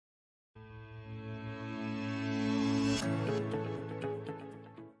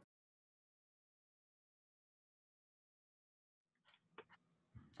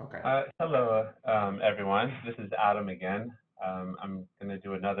Okay. Hello, everyone. This is Adam again. I'm going to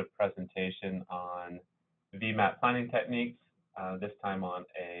do another presentation on VMAT planning techniques, this time on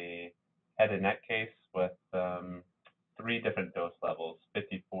a head and neck case with three different dose levels,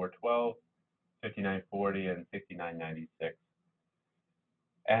 5412, 5940, and 6996.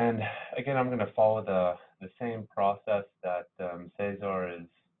 And again, I'm going to follow the same process that Cesar is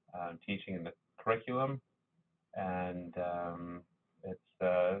teaching in the curriculum, and it's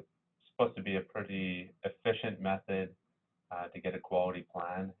supposed to be a pretty efficient method to get a quality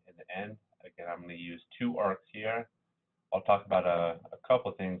plan in the end. Again, I'm going to use two arcs here. I'll talk about a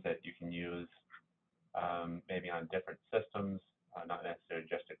couple things that you can use maybe on different systems, not necessarily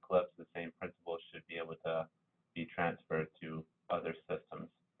just Eclipse. The same principles should be able to be transferred to other systems.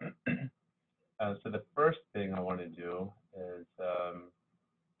 So the first thing I want to do is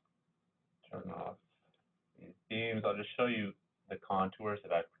turn off these themes. I'll just show you the contours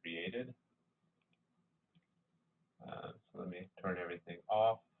that I've created. So let me turn everything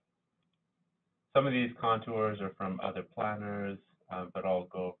off. Some of these contours are from other planners, but I'll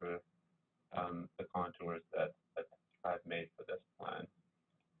go over the contours that I've made for this plan.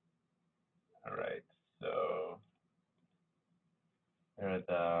 All right, so here are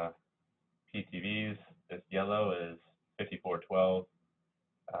the PTVs. This yellow is 5412.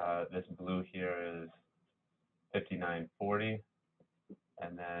 This blue here is 5940.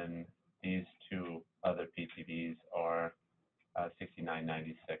 And then these two other PTVs are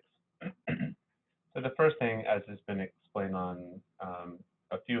 6996. So the first thing, as has been explained on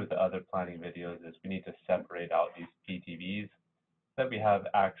a few of the other planning videos, is we need to separate out these PTVs so that we have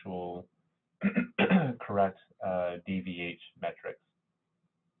actual correct DVH metrics.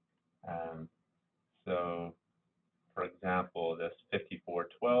 So, for example, this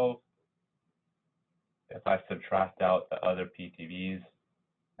 5412, if I subtract out the other PTVs,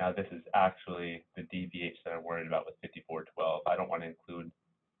 now this is actually the DVH that I'm worried about with 5412. I don't want to include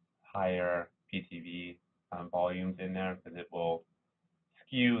higher PTV volumes in there because it will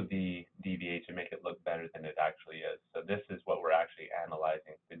skew the DVH and make it look better than it actually is. So this is what we're actually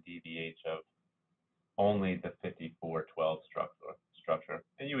analyzing, the DVH of only the 5412 structure.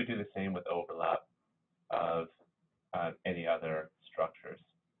 And you would do the same with overlap of any other structures.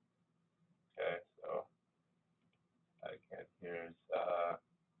 Okay, so again, here's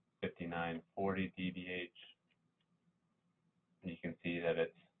 5940 DVH. And you can see that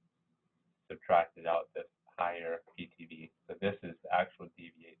it's subtracted out this higher PTV. So this is the actual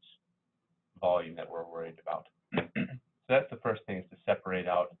DVH volume that we're worried about. So that's the first thing, is to separate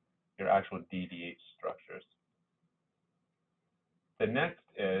out your actual DVH structures. The next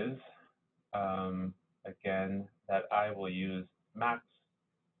is, again, that I will use max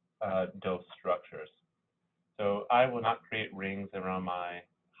dose structures. So I will not create rings around my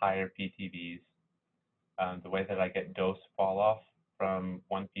higher PTVs. The way that I get dose fall off from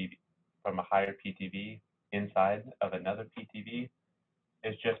from a higher PTV inside of another PTV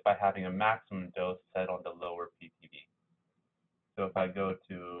is just by having a maximum dose set on the lower PTV. So if I go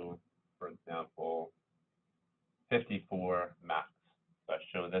to, for example, 54 max, so I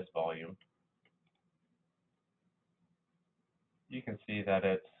show this volume, you can see that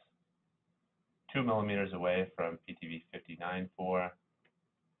it's 2 millimeters away from PTV 59.4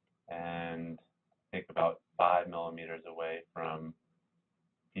 and I think about 5 millimeters away from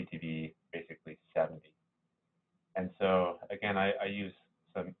PTV basically 70. And so again, I use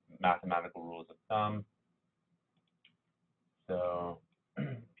some mathematical rules of thumb. So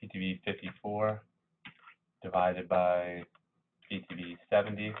PTV 54 divided by PTV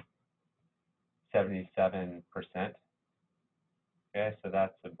 70, 77%. Okay, so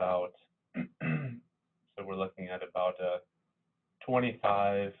that's about, so we're looking at about a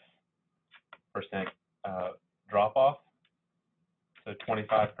 25% drop off. So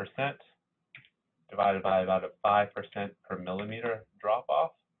 25% divided by about a 5% per millimeter drop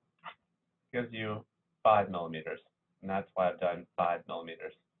off gives you 5 millimeters. And that's why I've done 5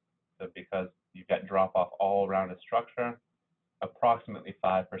 millimeters. So because you've got drop off all around a structure, approximately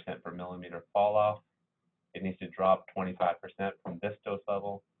 5% per millimeter fall off, it needs to drop 25% from this dose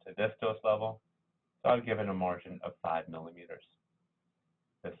level to this dose level. So I've given a margin of 5 millimeters.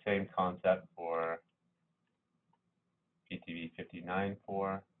 The same concept for PTV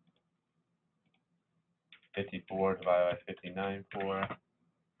 59.4, 54 divided by 59.4,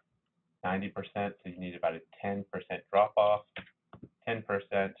 90%, so you need about a 10% drop off.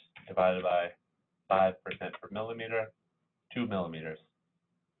 10% divided by 5% per millimeter, 2 millimeters.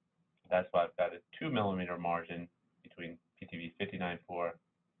 That's why I've got a 2 millimeter margin between PTV 59.4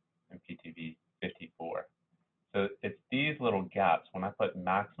 and PTV 54. So it's these little gaps. When I put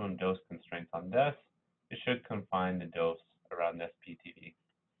maximum dose constraints on this, it should confine the dose around this PTV.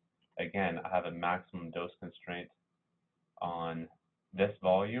 Again, I have a maximum dose constraint on this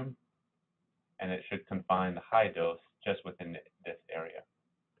volume, and it should confine the high dose just within this area.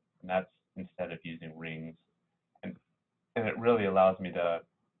 And that's instead of using rings. And it really allows me to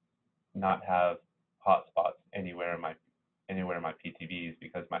not have hotspots anywhere in my PTVs,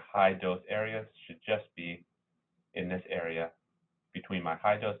 because my high dose areas should just be in this area between my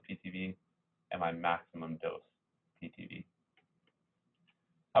high dose PTV and my maximum dose PTV.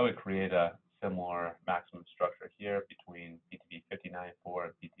 I would create a similar maximum structure here between PTV 59.4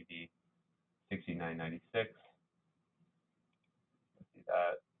 and PTV 69.96. See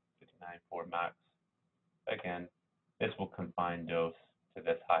that 59.4 max. Again, this will confine dose to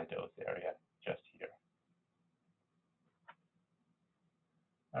this high dose area just here.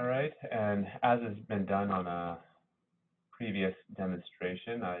 All right, and as has been done on a previous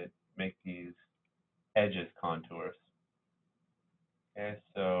demonstration, I make these edges contours. Okay,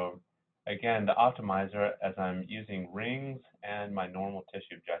 so again, the optimizer, as I'm using rings and my normal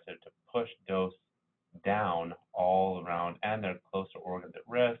tissue objective to push dose down all around, and there are closer organs at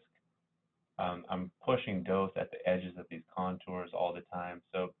risk, I'm pushing dose at the edges of these contours all the time.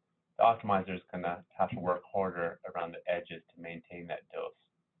 So the optimizer is going to have to work harder around the edges to maintain that dose.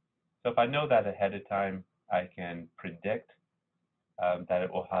 So if I know that ahead of time, I can predict that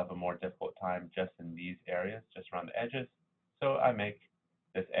it will have a more difficult time just in these areas, just around the edges. So I make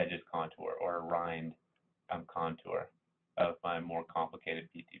this edges contour, or a rind contour of my more complicated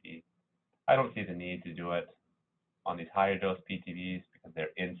PTV. I don't see the need to do it on these higher dose PTVs because they're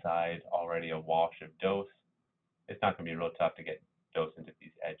inside already a wash of dose. It's not going to be real tough to get dose into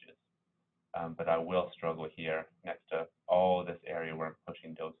these edges. But I will struggle here next to all this area where I'm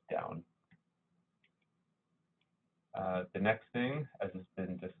pushing dose down. The next thing, as has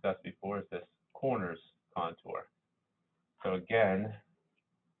been discussed before, is this corners contour. So again,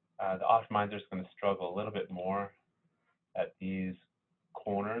 the optimizer is going to struggle a little bit more at these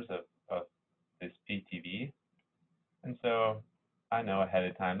corners of this PTV. And so I know ahead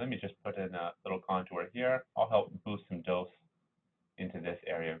of time, let me just put in a little contour here. I'll help boost some dose into this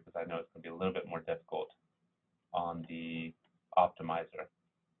area because I know it's going to be a little bit more difficult on the optimizer.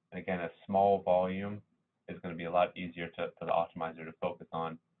 And again, a small volume is going to be a lot easier for the optimizer to focus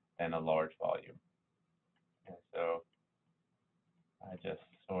on than a large volume. And so I just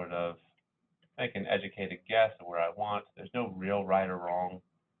sort of make an educated guess of where I want. There's no real right or wrong,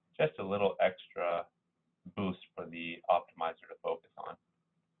 just a little extra boost for the optimizer to focus on,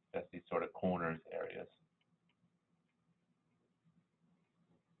 just these sort of corners areas.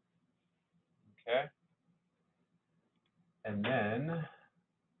 Okay. And then,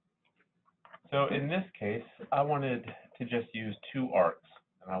 so in this case, I wanted to just use 2 arcs,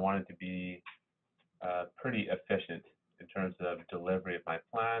 and I wanted to be pretty efficient in terms of delivery of my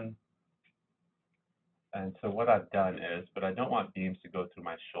plan. And so what I've done is, but I don't want beams to go through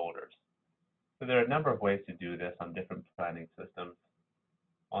my shoulders. So there are a number of ways to do this on different planning systems.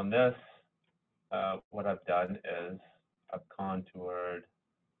 On this, what I've done is I've contoured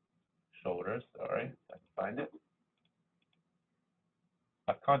shoulders, sorry, if I can find it.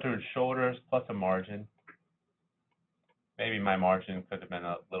 I've contoured shoulders plus a margin. Maybe my margin could have been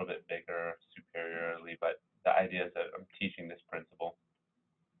a little bit bigger superiorly, but the idea is that I'm teaching this principle.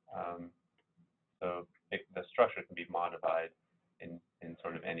 So the structure can be modified in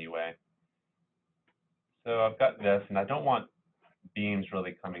sort of any way. So I've got this, and I don't want beams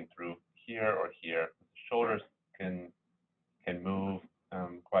really coming through here or here. Shoulders can move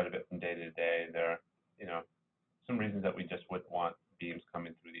quite a bit from day to day. There are, some reasons that we just wouldn't want beams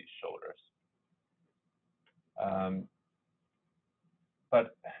coming through these shoulders.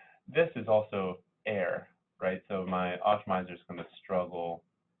 But this is also air, right? So my optimizer is going to struggle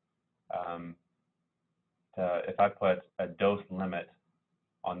if I put a dose limit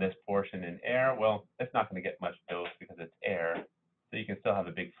on this portion in air, well, it's not going to get much dose because it's air. So you can still have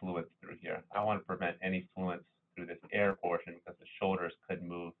a big fluence through here. I want to prevent any fluence through this air portion because the shoulders could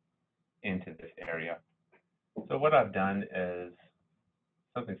move into this area. So what I've done is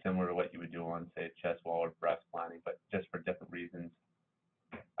something similar to what you would do on, say, chest wall or breast planning, but just for different reasons.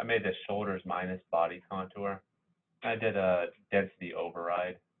 I made this shoulders minus body contour. I did a density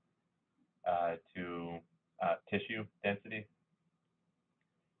override to tissue density.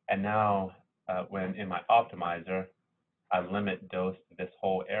 And now when in my optimizer, I limit dose to this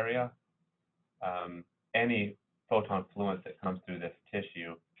whole area. Any photon fluence that comes through this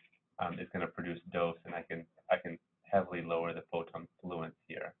tissue is going to produce dose, and I can heavily lower the photon fluence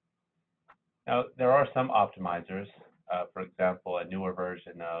here. Now, there are are some optimizers, for example, a newer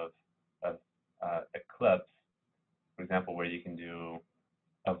version of Eclipse, for example, where you can do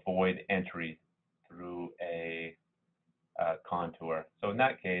avoid entry through a contour. So in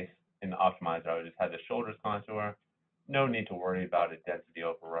that case, in the optimizer, I would just have the shoulders contour. No need to worry about a density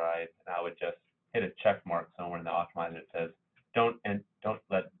override. And I would just hit a check mark somewhere in the optimizer that says, don't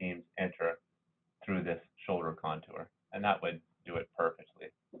let beams enter through this shoulder contour. And that would do it perfectly.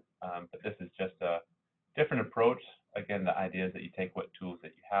 But this is just a different approach. Again, the idea is that you take what tools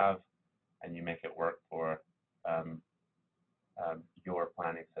that you have and you make it work for your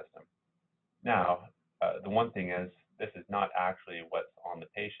planning system. Now, the one thing is, this is not actually what's on the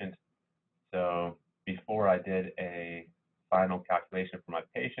patient. So before I did a final calculation for my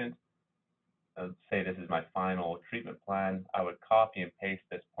patient, let's say this is my final treatment plan, I would copy and paste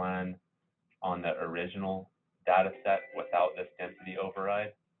this plan on the original data set without this density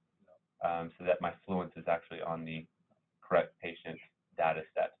override, so that my fluence is actually on the correct patient data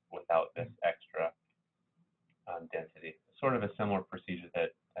set without this extra density. Sort of a similar procedure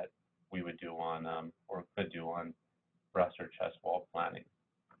that we would do on, or could do on breast or chest wall planning.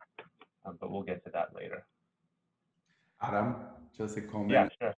 But we'll get to that later. Adam, just a comment. Yeah,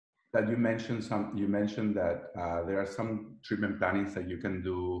 sure. That you mentioned that there are some treatment plannings that you can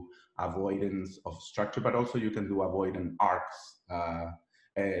do avoidance of structure, but also you can do avoidance arcs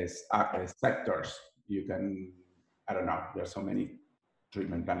as sectors. You can, I don't know, there are so many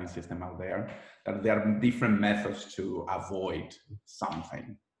treatment planning systems out there that there are different methods to avoid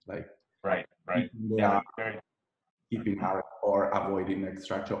something, like right. Keeping arc or avoiding a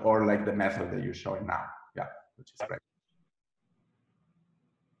structure, or like the method that you're showing now. Yeah, which is great.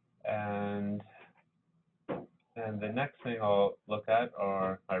 And the next thing I'll look at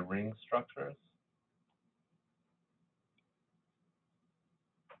are my ring structures.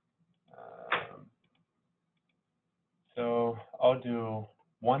 So I'll do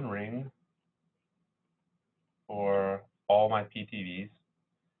one ring for all my PTVs.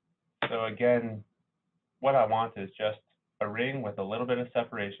 So again, what I want is just a ring with a little bit of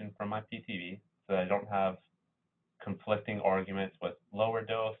separation from my PTV, so that I don't have conflicting arguments with lower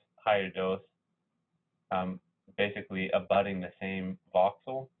dose, higher dose, basically abutting the same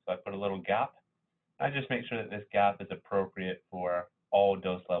voxel. So I put a little gap. I just make sure that this gap is appropriate for all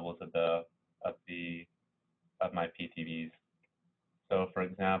dose levels of my PTVs. So for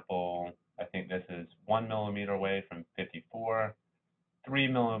example, I think this is 1 millimeter away from 54, 3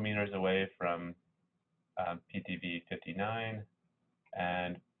 millimeters away from PTV 59,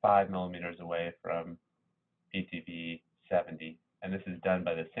 and 5 millimeters away from PTV 70. And this is done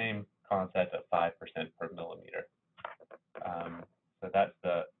by the same concept of 5% per millimeter. So that's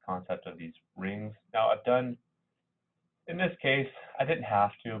the concept of these rings. Now I've done, in this case, I didn't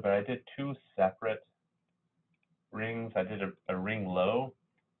have to, but I did two separate rings. I did a ring low.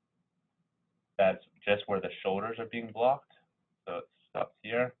 That's just where the shoulders are being blocked. So it stops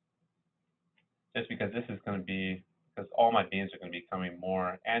here. Just because this is going to be, because all my beams are going to be coming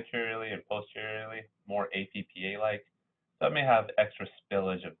more anteriorly and posteriorly, more APPA-like. So I may have extra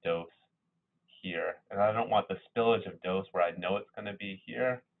spillage of dose here. And I don't want the spillage of dose where I know it's going to be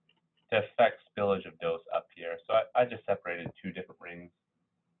here to affect spillage of dose up here. So I just separated two different rings.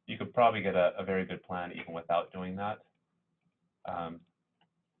 You could probably get a very good plan even without doing that.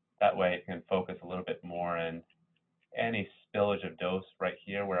 That way it can focus a little bit more, and any spillage of dose right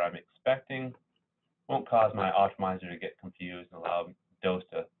here where I'm expecting won't cause my optimizer to get confused and allow dose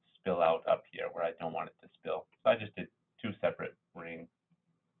to spill out up here where I don't want it to spill. So I just did two separate rings.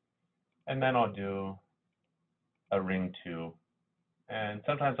 And then I'll do a ring 2. And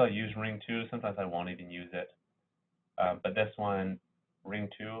sometimes I'll use ring 2, sometimes I won't even use it. But this one, ring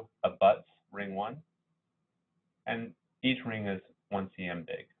 2, abuts ring 1. And each ring is 1 cm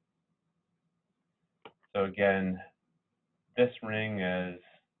big. So again, this ring is,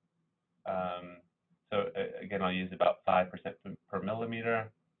 again, I'll use about 5% per millimeter,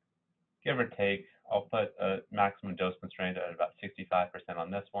 give or take. I'll put a maximum dose constraint at about 65%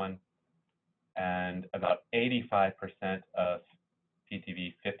 on this one, and about 85% of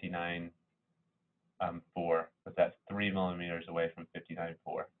PTV 59.4, but that's 3 millimeters away from 59.4.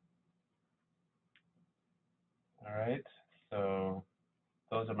 All right, so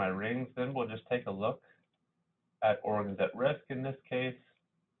those are my rings. Then we'll just take a look at organs at risk in this case.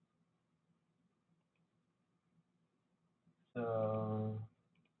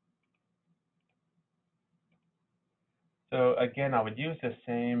 So again, I would use the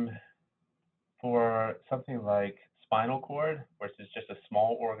same for something like spinal cord, which is just a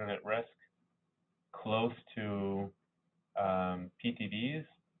small organ at risk, close to PTVs.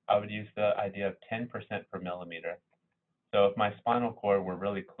 I would use the idea of 10% per millimeter. So if my spinal cord were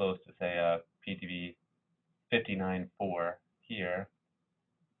really close to, say, a PTV 59.4 here,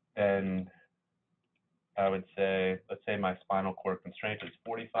 then I would say, let's say my spinal cord constraint is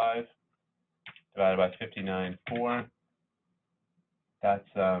 45 divided by 59.4. That's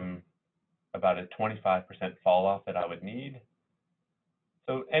about a 25% fall off that I would need.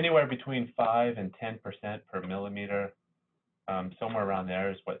 So anywhere between 5 and 10% per millimeter, somewhere around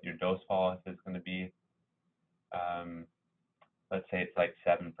there is what your dose fall off is going to be. Let's say it's like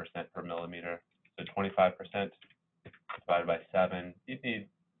 7% per millimeter. So 25% divided by 7, you'd need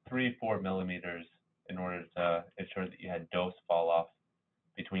 3-4 millimeters in order to ensure that you had dose fall off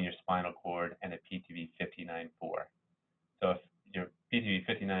between your spinal cord and a PTV 59.4. So if your PTV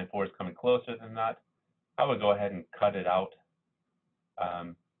 59.4 is coming closer than that, I would go ahead and cut it out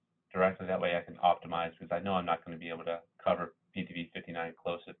directly. That way I can optimize, because I know I'm not going to be able to cover PTV 59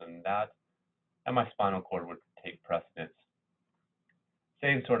 closer than that, and my spinal cord would take precedence.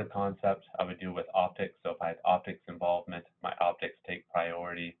 Same sort of concept I would do with optics. So if I had optics involvement, my optics take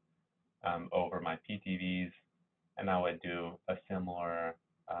priority over my PTVs, and I would do a similar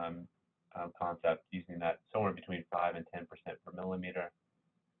concept using that somewhere between 5 and 10% per millimeter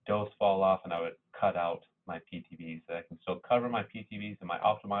dose fall off, and I would cut out my PTVs so I can still cover my PTVs in my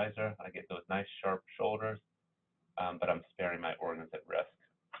optimizer, and I get those nice sharp shoulders, but I'm sparing my organs at risk.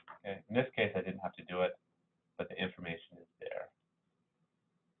 Okay. In this case, I didn't have to do it, but the information is there.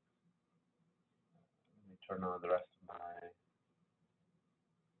 Let me turn on the rest of my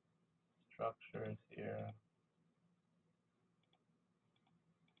structures here.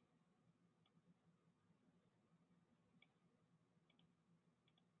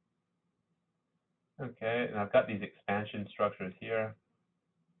 Okay, and I've got these expansion structures here.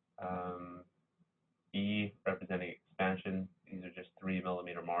 E representing expansion. These are just 3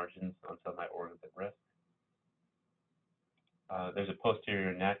 millimeter margins on some of my organs at risk. There's a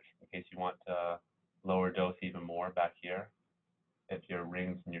posterior neck in case you want to lower dose even more back here if your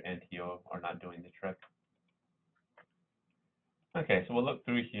rings and your NTO are not doing the trick. Okay, so we'll look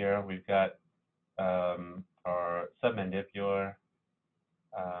through here. We've got our submandibular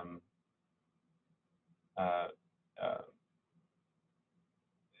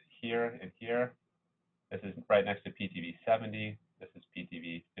here and here. This is right next to PTV 70. This is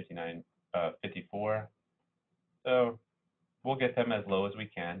PTV 54. So we'll get them as low as we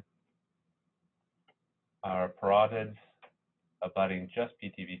can. Our parotids abutting just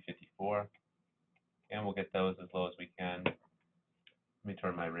PTV 54, and we'll get those as low as we can. Let me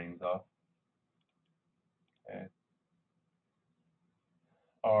turn my rings off. Okay.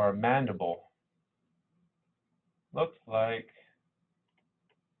 Our mandible looks like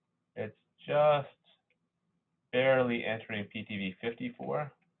it's just barely entering PTV 54,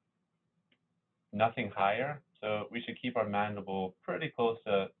 nothing higher. So we should keep our mandible pretty close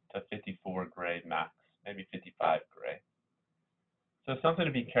to 54 gray max, maybe 55 gray. So something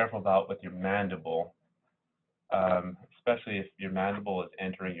to be careful about with your mandible, especially if your mandible is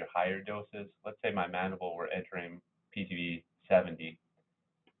entering your higher doses. Let's say my mandible were entering PTV 70.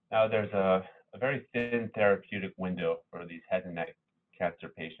 Now there's a very thin therapeutic window for these head and neck cancer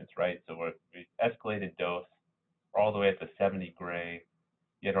patients, right? So we've escalated dose all the way up to 70 gray,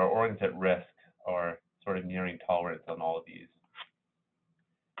 yet our organs at risk are sort of nearing tolerance on all of these.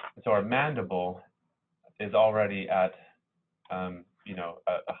 And so our mandible is already at,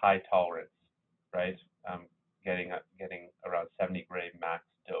 a high tolerance, right? Getting around 70 gray max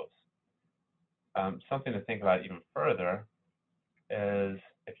dose. Something to think about even further is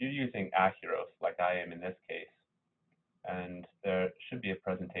if you're using Acuros, like I am in this case, and there should be a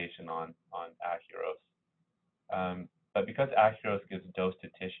presentation on Acuros. But because Acuros gives dose to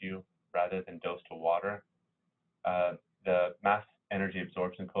tissue rather than dose to water, the mass energy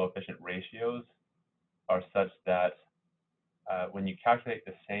absorption coefficient ratios are such that when you calculate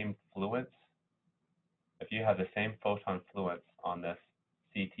the same fluence, if you have the same photon fluence on this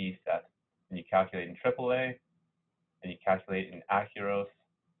CT set, and you calculate in AAA, and you calculate in Acuros,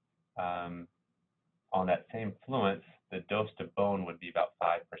 on that same fluence, the dose to bone would be about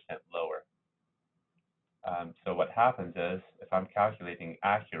 5% lower. So what happens is, if I'm calculating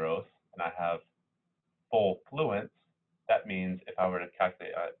Acuros and I have full fluence, that means if I were to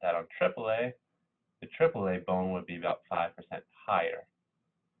calculate that on AAA, the AAA bone would be about 5% higher.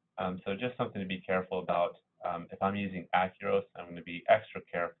 So just something to be careful about. If I'm using Acuros, I'm going to be extra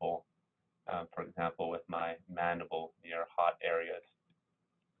careful, for example, with my mandible near hot areas.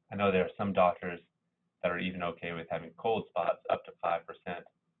 I know there are some doctors that are even okay with having cold spots up to 5%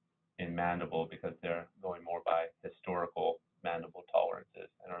 in mandible because they're going more by historical mandible tolerances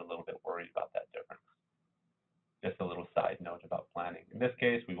and are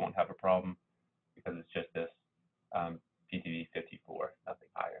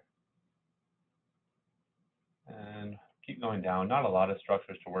keep going down. Not a lot of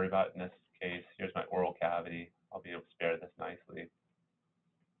structures to worry about in this case. Here's my oral cavity. I'll be able to spare this nicely.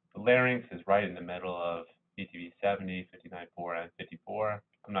 The larynx is right in the middle of PTV 70, 59.4, and 54.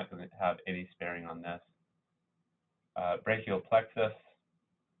 I'm not going to have any sparing on this. Brachial plexus,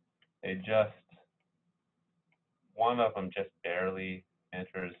 one of them just barely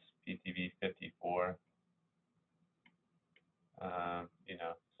enters PTV 54.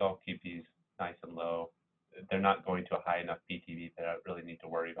 So I'll keep these nice and low. They're not going to a high enough PTV that I really need to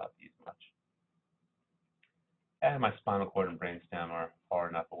worry about these much. And my spinal cord and brainstem are far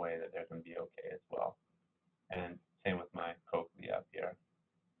enough away that they're going to be okay as well. And same with my cochlea up here.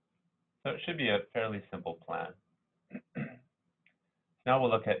 So it should be a fairly simple plan. Now we'll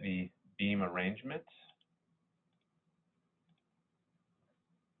look at the beam arrangement.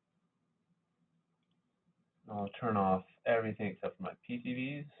 I'll turn off everything except for my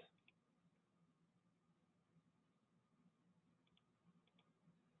PTVs.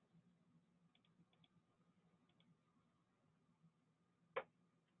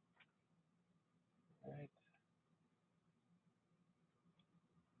 Right.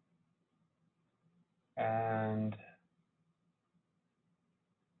 And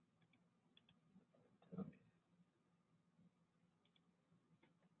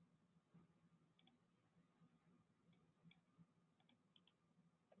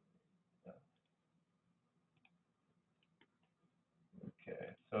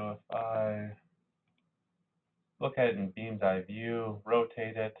okay, so if I look at it in beam's eye view,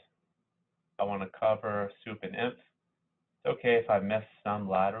 rotate it, I want to cover sup and inf. It's okay if I miss some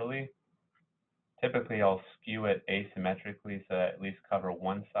laterally. Typically, I'll skew it asymmetrically so that I at least cover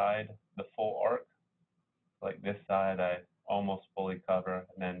one side, the full arc. Like this side, I almost fully cover,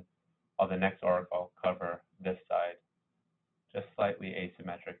 and then on the next arc, I'll cover this side. Just slightly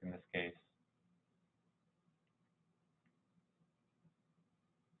asymmetric in this case.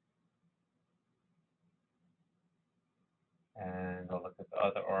 And I'll look at the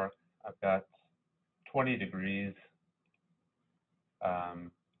other arc. I've got 20 degrees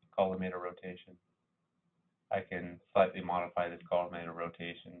collimator rotation. I can slightly modify this collimator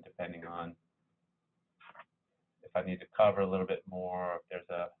rotation depending on if I need to cover a little bit more, or if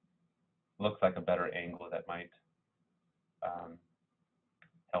there's looks like a better angle that might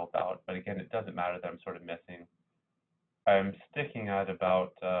help out. But again, it doesn't matter that I'm sort of missing. I'm sticking at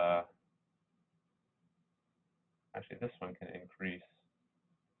about, actually this one can increase.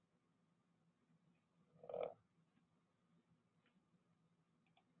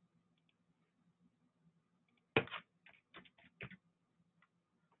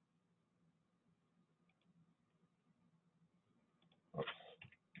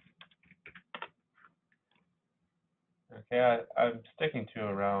 Okay, I'm sticking to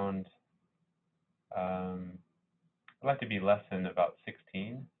around, I'd like to be less than about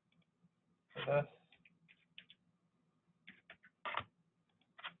 16 for this.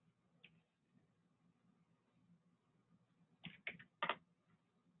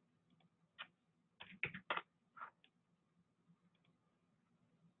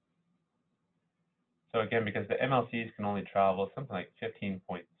 So again, because the MLCs can only travel something like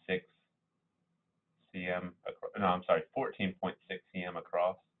 15.6 cm, no, I'm sorry, 14.6 cm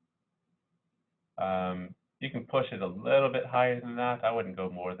across. You can push it a little bit higher than that. I wouldn't go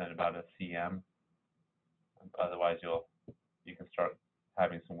more than about a cm. Otherwise, you can start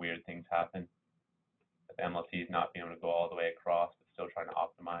having some weird things happen. The MLC is not being able to go all the way across, but still trying to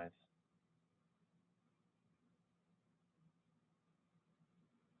optimize.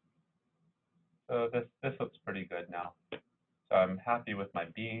 So this looks pretty good now. So I'm happy with my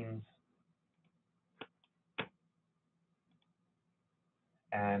beams.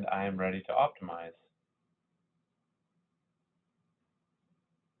 And I am ready to optimize.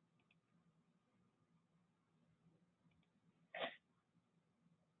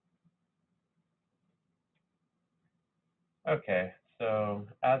 Okay, so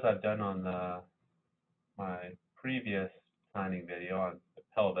as I've done on my previous planning video on the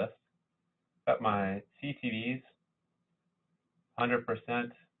pelvis, got my CTVs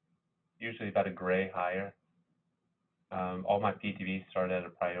 100%, usually about a gray higher. All my PTVs start at a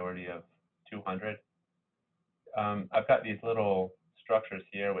priority of 200. I've got these little structures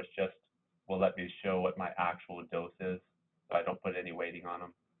here which just will let me show what my actual dose is, so I don't put any weighting on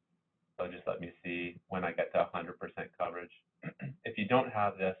them. So just let me see when I get to 100% coverage. If you don't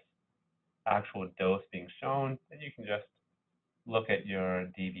have this actual dose being shown, then you can just look at your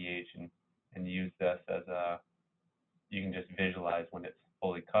DVH and use this as you can just visualize when it's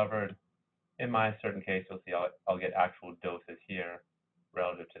fully covered. In my certain case, you'll see I'll get actual doses here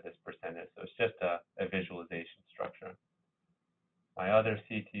relative to this percentage. So it's just a visualization structure. other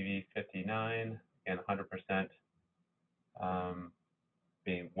CTV 59, again 100%,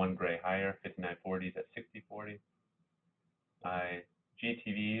 being 1 gray higher, 5940s at 6040. My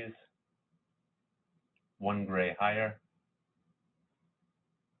GTVs, 1 gray higher.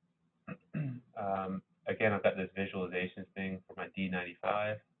 Again, I've got this visualization thing for my D95.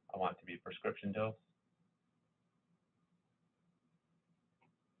 I want it to be prescription dose.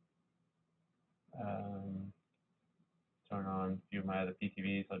 Turn on a few of my other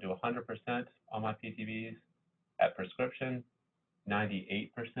PTVs. I'll do 100% on my PTVs at prescription,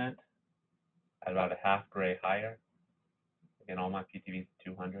 98% at about a half gray higher. Again, all my PTVs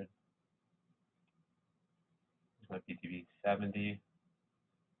 200. My PTV 70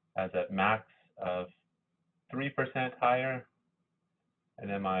 has a max of 3% higher, and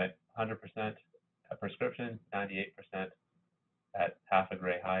then my 100% at prescription, 98% at half a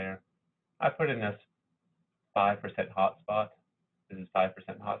gray higher. I put in this 5% hotspot. This is 5%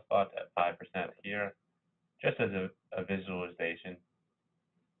 hotspot at 5% here, just as a visualization.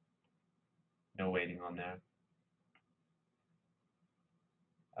 No waiting on there.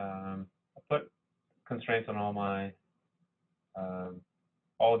 I put constraints on all my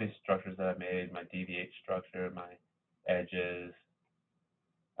all these structures that I made, my DVH structure, my edges.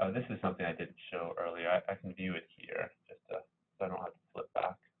 This is something I didn't show earlier. I can view it here, just so I don't have to flip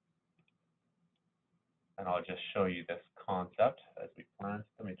back. And I'll just show you this concept as we planned.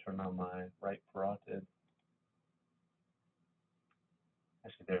 Let me turn on my right parotid.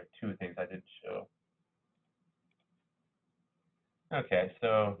 Actually, there are two things I didn't show. Okay,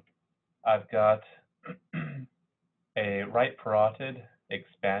 so I've got a right parotid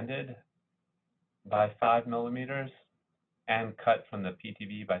expanded by 5 millimeters and cut from the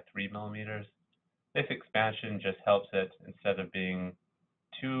PTV by 3 millimeters. This expansion just helps it, instead of being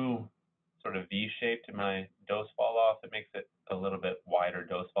too sort of V-shaped in my dose fall off, it makes it a little bit wider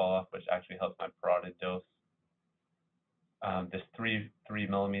dose fall off, which actually helps my parotid dose. This 3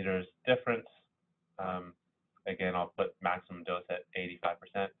 millimeters difference, again, I'll put maximum dose at 85%,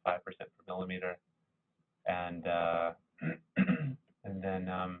 5% per millimeter, and and then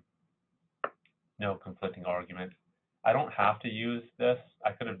no conflicting argument. I don't have to use this.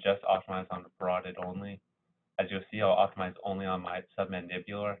 I could have just optimized on the parotid only. As you'll see, I'll optimize only on my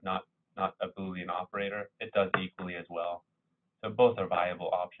submandibular, not a Boolean operator. It does equally as well. So both are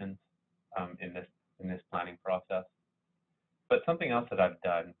viable options in this planning process. But something else that I've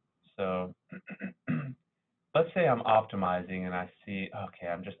done. So let's say I'm optimizing and I see, okay,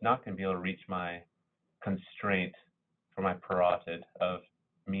 I'm just not going to be able to reach my constraint for my parotid of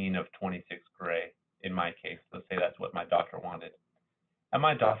mean of 26 gray. In my case, let's say that's what my doctor wanted. And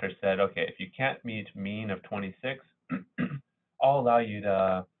my doctor said, okay, if you can't meet mean of 26, I'll allow you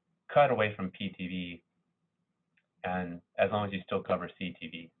to cut away from PTV, and as long as you still cover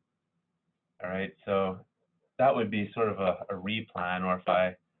CTV. All right, so that would be sort of a replan, or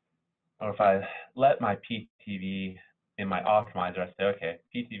if I let my PTV in my optimizer, I say, okay,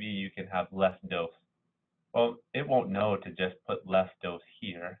 PTV, you can have less dose. Well, it won't know to just put less dose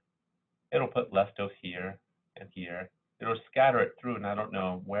here. It'll put less dose here and here. It'll scatter it through, and I don't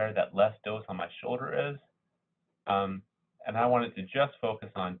know where that less dose on my shoulder is. And I want it to just focus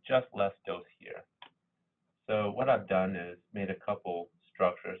on just less dose here. So what I've done is made a couple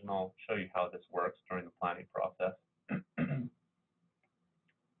structures, and I'll show you how this works during the planning process.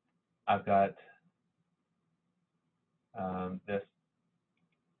 I've got this.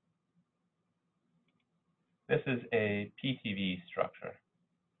 This is a PTV structure.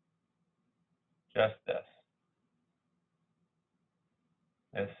 Just this.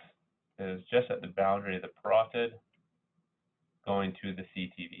 This is just at the boundary of the parotid going to the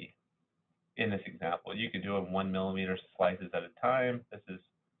CTV. In this example, you could do it in 1 millimeter slices at a time. This is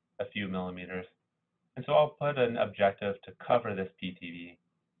a few millimeters. And so I'll put an objective to cover this PTV.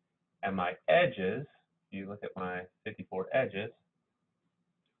 And my edges, if you look at my 54 edges,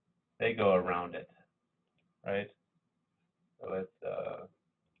 they go around it, right? So let's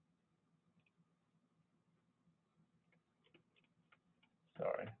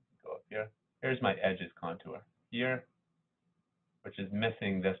go up here. Here's my edges contour here, which is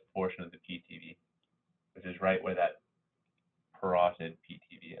missing this portion of the PTV, which is right where that parotid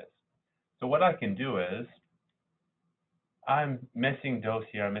PTV is. So what I can do is, I'm missing dose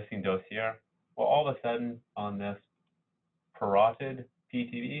here, I'm missing dose here. Well, all of a sudden on this parotid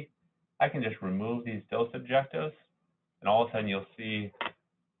PTV, I can just remove these dose objectives, and all of a sudden you'll see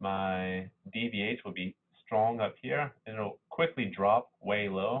my DVH will be strong up here, and it'll quickly drop way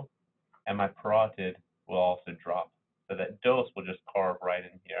low, and my parotid will also drop. So that dose will just carve right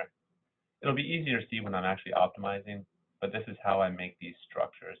in here. It'll be easier to see when I'm actually optimizing. but this is how I make these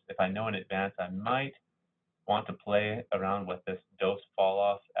structures. If I know in advance I might want to play around with this dose fall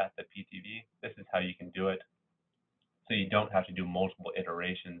off at the PTV, this is how you can do it. So you don't have to do multiple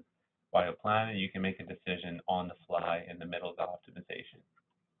iterations while you're planning. You can make a decision on the fly in the middle of the optimization.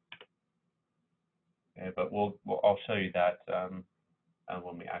 Okay, but I'll show you that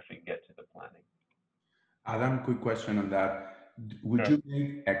when we actually get to the planning. Adam, quick question on that. Would Sure. you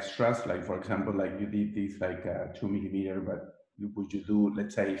make extras, like for example, like you did this like 2 millimeter, but would you do,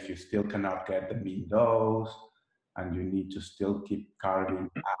 let's say, if you still cannot get the mean dose and you need to still keep carving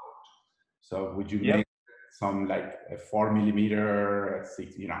out, so would you make some like a 4 millimeter,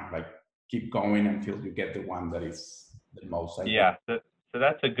 6, like keep going until you get the one that is the most ideal? Yeah, so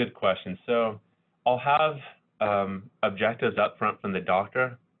that's a good question. So I'll have objectives up front from the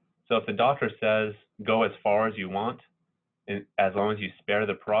doctor. So if the doctor says go as far as you want, as long as you spare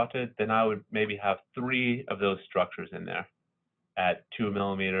the parotid, then I would maybe have 3 of those structures in there at 2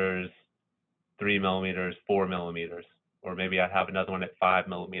 millimeters, 3 millimeters, 4 millimeters, or maybe I'd have another one at 5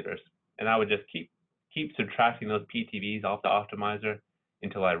 millimeters. And I would just keep subtracting those PTVs off the optimizer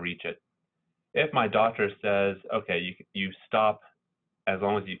until I reach it. If my doctor says, okay, you stop as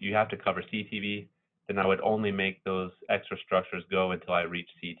long as you have to cover CTV, then I would only make those extra structures go until I reach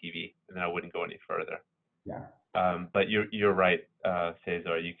CTV, and then I wouldn't go any further. Yeah. But you're right,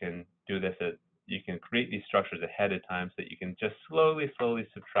 Cesar. You can do this. You can create these structures ahead of time so that you can just slowly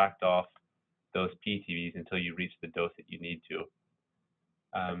subtract off those PTVs until you reach the dose that you need to.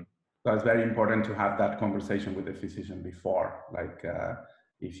 So it's very important to have that conversation with the physician before, like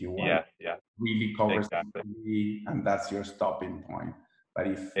if you want really cover CTV, and that's your stopping point. But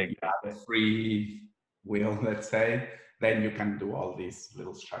if you have a free will, let's say, then you can do all these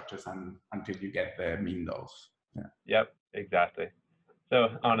little structures until you get the mean dose. Yeah. Yep, exactly.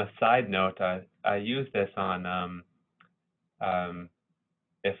 So on a side note, I use this on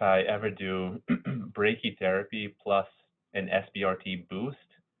if I ever do brachytherapy plus an SBRT boost,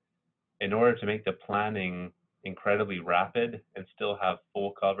 in order to make the planning incredibly rapid and still have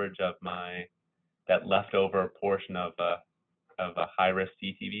full coverage of that leftover portion of a high risk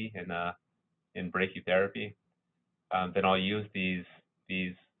CTV in brachytherapy, then I'll use these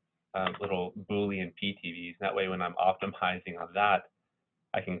little Boolean PTVs. That way, when I'm optimizing on that,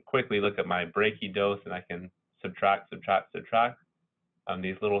 I can quickly look at my brachy dose and I can subtract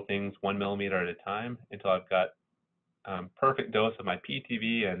these little things 1 millimeter at a time until I've got perfect dose of my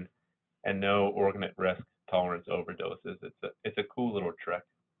PTV and no organ at risk tolerance overdoses. It's a cool little trick.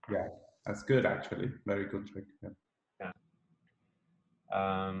 Yeah, that's good actually. Very good trick. Yeah.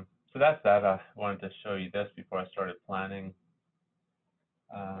 So that's that. I wanted to show you this before I started planning.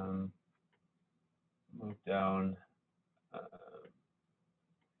 Move down.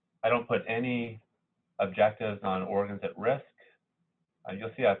 I don't put any objectives on organs at risk.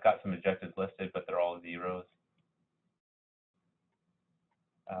 You'll see I've got some objectives listed, but they're all zeros.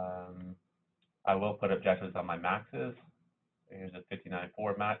 I will put objectives on my maxes. Here's a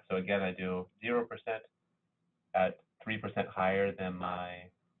 59.4 max. So again, I do 0% at 3% higher than my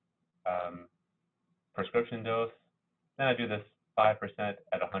prescription dose. Then I do this 5%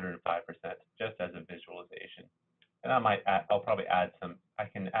 at 105%, just as a visualization. And I'll probably add I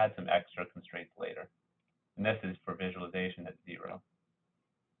can add some extra constraints later. And this is for visualization at 0.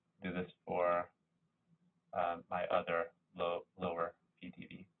 Do this for my other lower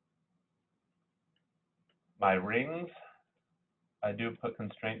PTV. My rings, I do put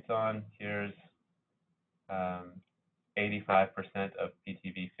constraints on. Here's 85% of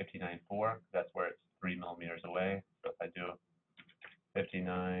PTV 59.4. That's where it's 3 millimeters away. So if I do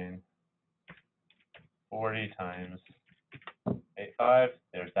 59.40 times 8.5,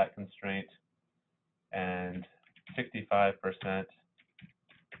 there's that constraint. And 65%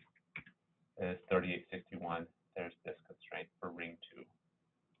 is 38.61. There's this constraint for ring 2.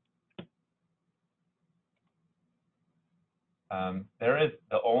 There is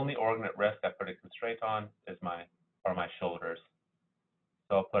the only organ at risk I put a constraint on are my shoulders.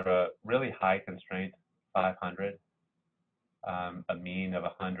 So I'll put a really high constraint, 500, a mean of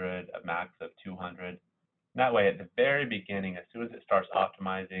 100, a max of 200. And that way, at the very beginning, as soon as it starts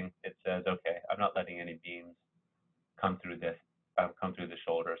optimizing, it says, okay, I'm not letting any beams come through the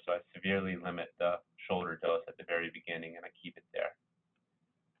shoulder. So I severely limit the shoulder dose at the very beginning, and I keep it there.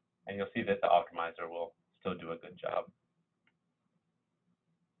 And you'll see that the optimizer will still do a good job.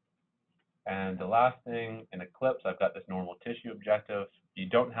 And the last thing, in Eclipse, I've got this normal tissue objective. If you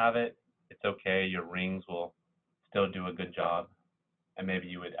don't have it, it's okay. Your rings will still do a good job. And maybe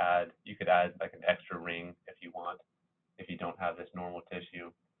you could add like an extra ring if you want, if you don't have this normal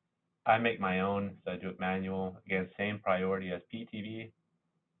tissue. I make my own, so I do it manual. Again, same priority as PTV.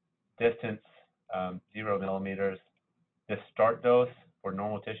 Distance, 0 millimeters. The start dose for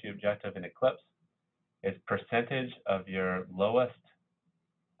normal tissue objective in Eclipse is percentage of your lowest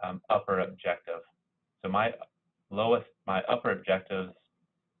upper objective. So my upper objectives,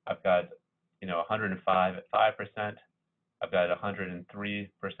 I've got 105 at 5%. I've got 103%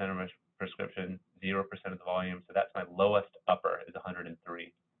 of my prescription, 0% of the volume. So that's my lowest upper is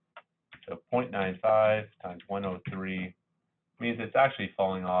 103. So 0.95 times 103 means it's actually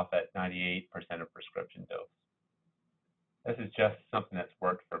falling off at 98% of prescription dose. This is just something that's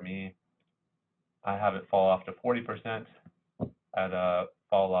worked for me. I have it fall off to 40% at a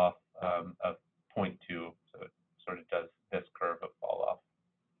fall off of 0.2. So it sort of does this curve of fall off.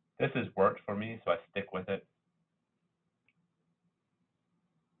 This has worked for me, so I stick with it.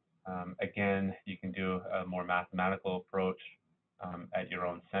 Again, you can do a more mathematical approach at your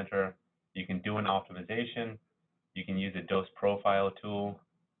own center. You can do an optimization. You can use a dose profile tool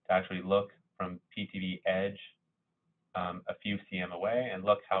to actually look from PTV edge a few cm away and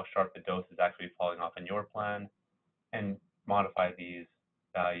look how sharp the dose is actually falling off in your plan and modify these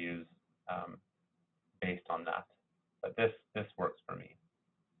values based on that. But this works for me.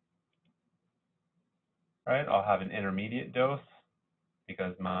 All right, I'll have an intermediate dose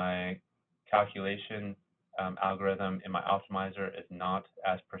because my calculation algorithm in my optimizer is not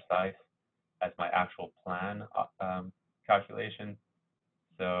as precise as my actual plan calculation.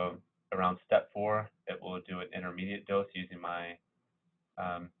 So around step 4, it will do an intermediate dose using my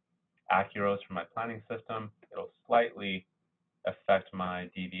Accuros from my planning system. It'll slightly affect my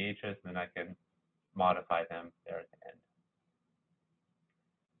DVHs, and then I can modify them there at the end.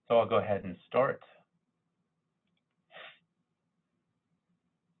 So I'll go ahead and start.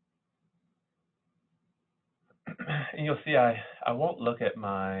 And you'll see I won't look at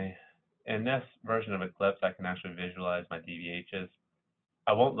my, in this version of Eclipse, I can actually visualize my DVHs.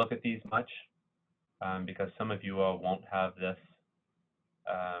 I won't look at these much because some of you all won't have this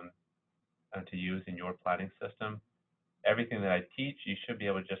to use in your planning system. Everything that I teach, you should be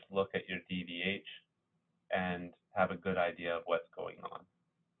able to just look at your DVH and have a good idea of what's going on.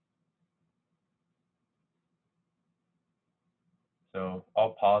 So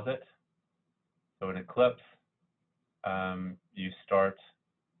I'll pause it. So in Eclipse, you start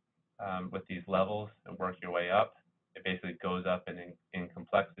with these levels and work your way up. It basically goes up in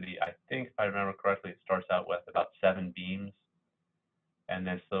complexity. I think, if I remember correctly, it starts out with about 7 beams and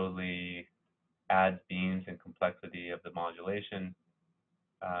then slowly adds beams and complexity of the modulation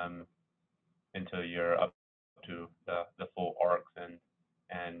until you're up to the full arcs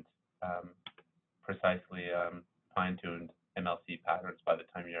and precisely fine-tuned MLC patterns by the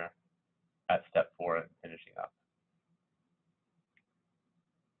time you're at step 4 and finishing up.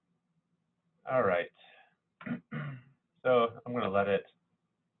 All right. So I'm going to let it,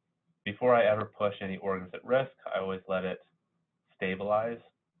 before I ever push any organs at risk, I always let it stabilize.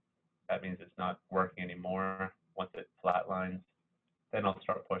 That means it's not working anymore. Once it flatlines, then I'll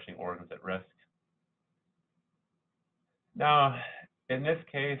start pushing organs at risk. Now, in this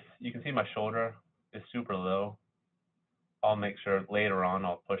case, you can see my shoulder is super low. I'll make sure later on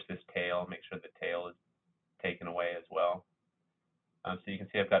I'll push this tail, make sure the tail is taken away as well. So you can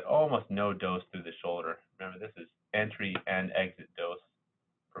see I've got almost no dose through the shoulder. Remember, this is entry and exit dose,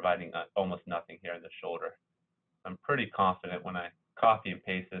 providing almost nothing here in the shoulder. I'm pretty confident when I copy and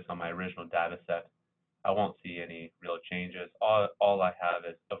paste this on my original data set, I won't see any real changes. All I have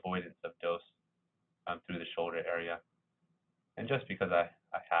is avoidance of dose through the shoulder area. And just because I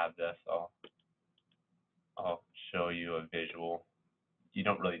have this, I'll show you a visual. You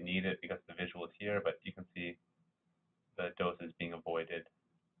don't really need it because the visual is here, but you can see the dose is being avoided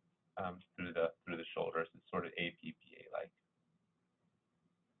through the shoulders. It's sort of APPA-like.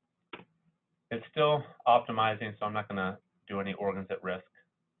 It's still optimizing, so I'm not going to do any organs at risk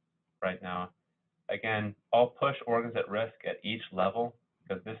right now. Again, I'll push organs at risk at each level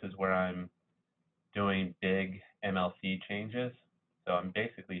because this is where I'm doing big MLC changes. So I'm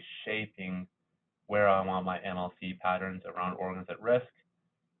basically shaping where I want my MLC patterns around organs at risk,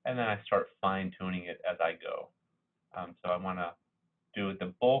 and then I start fine-tuning it as I go. So I want to do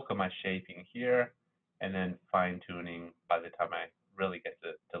the bulk of my shaping here, and then fine-tuning by the time I really get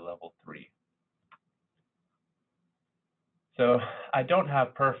to level 3. So I don't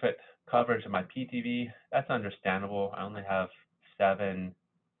have perfect coverage of my PTV. That's understandable. I only have 7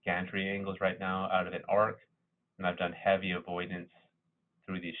 gantry angles right now out of an arc, and I've done heavy avoidance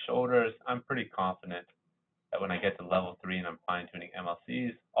through these shoulders. I'm pretty confident that when I get to level 3 and I'm fine-tuning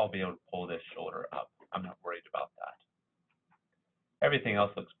MLCs, I'll be able to pull this shoulder up. I'm not worried about that. Everything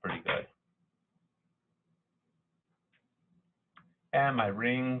else looks pretty good. And my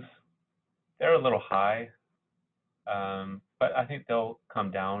rings, they're a little high, but I think they'll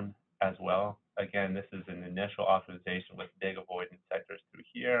come down as well. Again, this is an initial optimization with big avoidance sectors through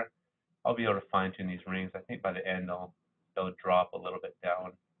here. I'll be able to fine tune these rings. I think by the end they'll drop a little bit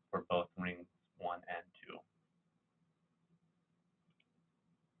down for both rings 1 and 2.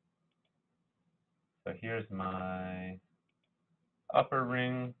 So here's my upper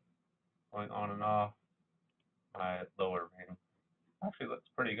ring going on and off. My lower ring actually looks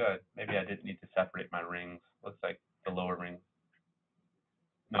pretty good. Maybe I didn't need to separate my rings. Looks like the lower ring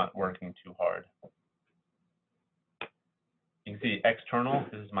not working too hard. You can see external,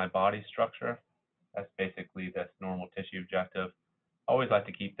 this is my body structure. That's basically this normal tissue objective. I always like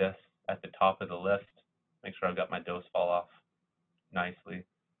to keep this at the top of the list. Make sure I've got my dose fall off nicely.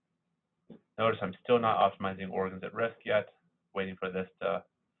 Notice I'm still not optimizing organs at risk yet, waiting for this to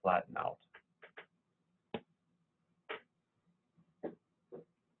flatten out.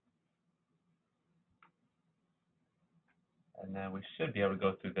 And then we should be able to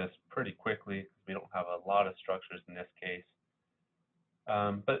go through this pretty quickly because we don't have a lot of structures in this case.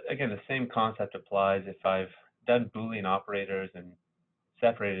 But again, the same concept applies. If I've done Boolean operators and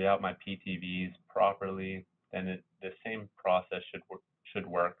separated out my PTVs properly, then the same process should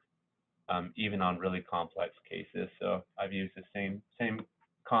work even on really complex cases. So I've used the same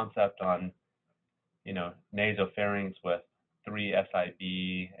concept on, nasopharynx with 3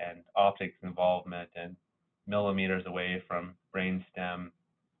 SIB and optics involvement and millimeters away from brainstem.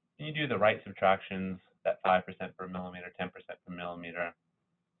 And you do the right subtractions, that 5% per millimeter, 10% per millimeter,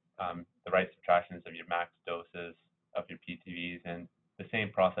 the right subtractions of your max doses of your PTVs, and the same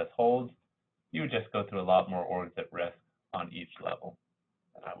process holds. You would just go through a lot more organs at risk on each level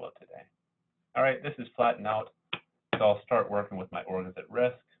than I will today. All right, this is flattened out, so I'll start working with my organs at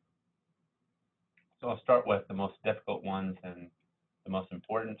risk. So I'll start with the most difficult ones and the most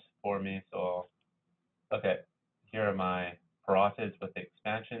important for me. So I'll look at, here are my parotids with the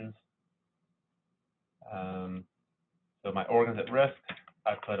expansions. So my organs at risk,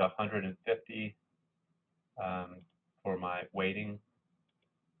 I put 150 for my weighting.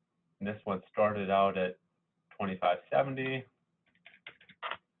 And this one started out at 2570.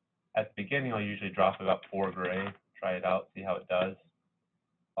 At the beginning, I'll usually drop about 4 gray, try it out, see how it does.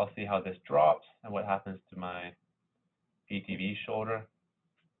 I'll see how this drops and what happens to my PTV shoulder.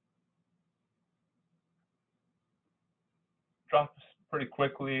 Drops pretty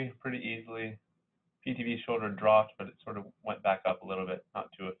quickly, pretty easily. PTV shoulder dropped, but it sort of went back up a little bit, not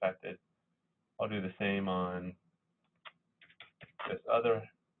too affected. I'll do the same on this other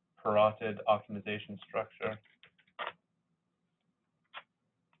parotid optimization structure.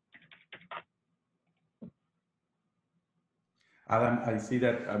 Adam, I see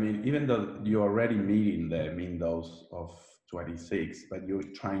that, even though you're already meeting the mean dose of 26, but you're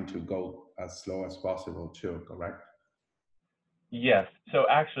trying to go as slow as possible too, correct? Yes, so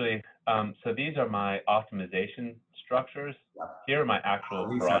actually, so these are my optimization structures. Yeah. Here are my actual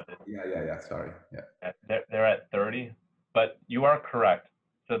parotids. Yeah, sorry. Yeah. They're at 30, but you are correct.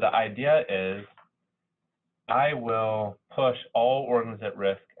 So the idea is I will push all organs at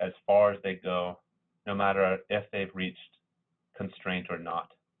risk as far as they go, no matter if they've reached constraint or not.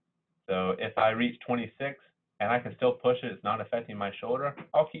 So if I reach 26 and I can still push it, it's not affecting my shoulder,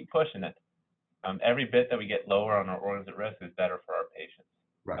 I'll keep pushing it. Every bit that we get lower on our organs at risk is better for our patients.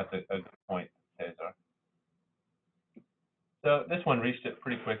 Right. That's a good point, Cesar. So this one reached it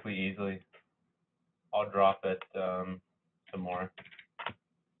pretty quickly, easily. I'll drop it some more,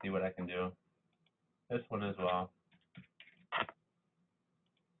 see what I can do. This one as well.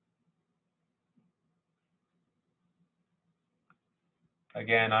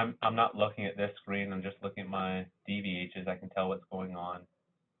 Again, I'm not looking at this screen. I'm just looking at my DVHs. I can tell what's going on.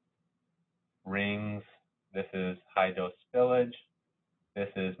 Rings. This is high dose spillage. This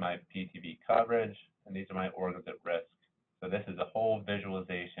is my PTV coverage, and these are my organs at risk. So this is a whole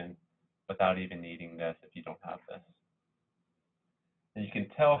visualization without even needing this if you don't have this. And you can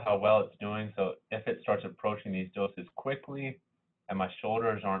tell how well it's doing. So if it starts approaching these doses quickly and my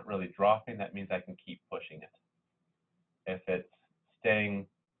shoulders aren't really dropping, that means I can keep pushing it. If it's staying,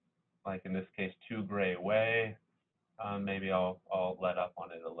 like in this case, 2 gray away, maybe I'll let up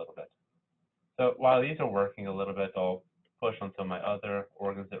on it a little bit. So while these are working a little bit, I'll push on some of my other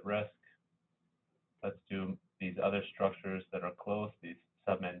organs at risk. Let's do these other structures that are close, these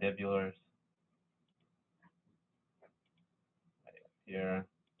submandibulars. Here,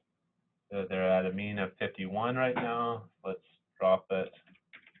 so they're at a mean of 51 right now. Let's drop it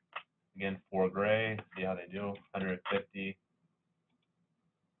again, 4 gray, see how they do, 150.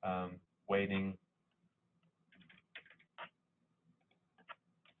 weighting.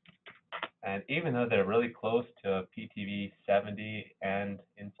 And even though they're really close to PTV 70 and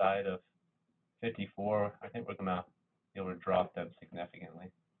inside of 54, I think we're gonna be able to drop them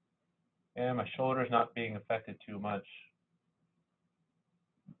significantly. And my shoulder's not being affected too much.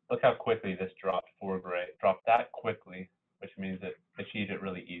 Look how quickly this dropped 4 gray. Dropped that quickly, which means it achieved it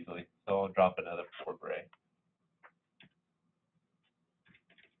really easily. So I'll drop another 4 gray.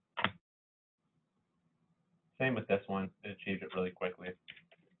 Same with this one. It achieved it really quickly.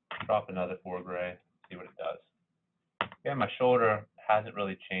 Drop another 4 gray, see what it does. Again, my shoulder hasn't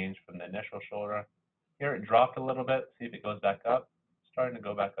really changed from the initial shoulder. Here it dropped a little bit. See if it goes back up. It's starting to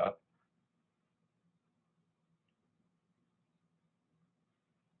go back up.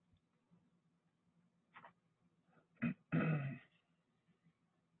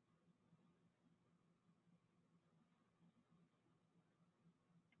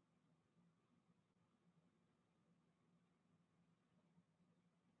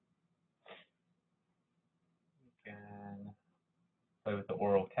 Can play with the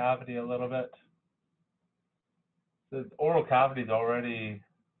oral cavity a little bit. The oral cavity is already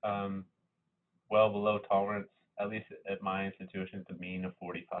well below tolerance, at least at my institution. It's a mean of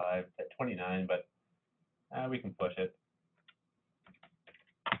 45. It's at 29, but we can push it.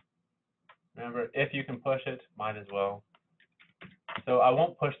 Remember, if you can push it, might as well. So I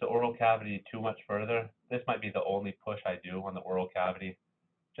won't push the oral cavity too much further. This might be the only push I do on the oral cavity,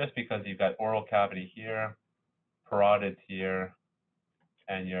 just because you've got oral cavity here, parotid here,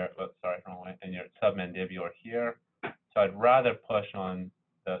 and your, and your submandibular here. So I'd rather push on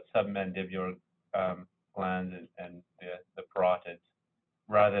the submandibular glands and the parotids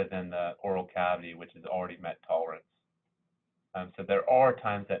rather than the oral cavity, which has already met tolerance. So there are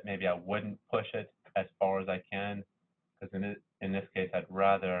times that maybe I wouldn't push it as far as I can, because in this case, I'd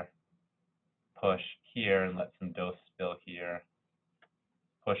rather push here and let some dose spill here,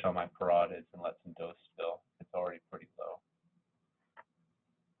 push on my parotids and let some dose spill. It's already pretty low.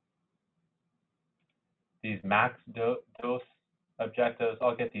 These max dose objectives,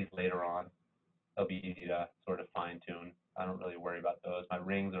 I'll get these later on. They'll be easy to sort of fine tune. I don't really worry about those. My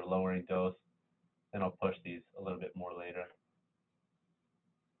rings are lowering dose, then I'll push these a little bit more later.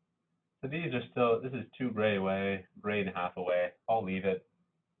 So these are still, this is 2 gray away, gray and a half away. I'll leave it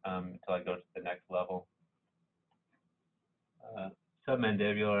until I go to the next level.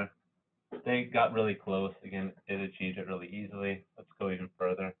 Submandibular, they got really close. Again, it achieved it really easily. Let's go even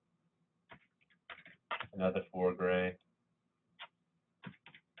further. Another 4 gray.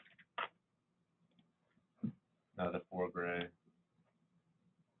 Another 4 gray.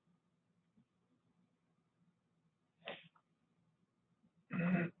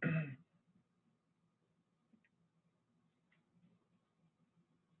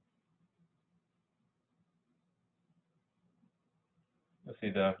 You'll see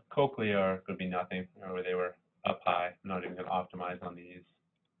the cochlea are going to be nothing. Remember, they were up high. I'm not even going to optimize on these.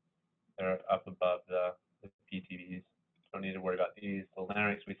 They're up above the PTVs. Don't need to worry about these. The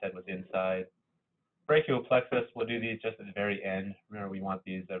larynx we said was inside. Brachial plexus, we'll do these just at the very end. Remember, we want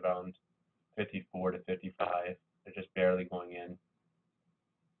these around 54 to 55. They're just barely going in.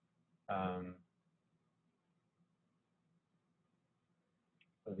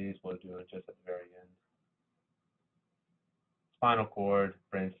 So these we'll do it just at the very end. Spinal cord,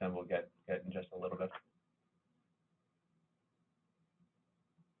 brainstem we'll get in just a little bit.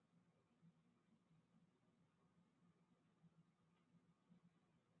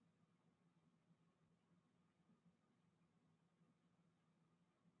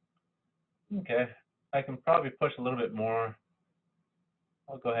 Okay, I can probably push a little bit more.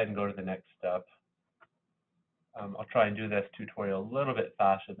 I'll go ahead and go to the next step. I'll try and do this tutorial a little bit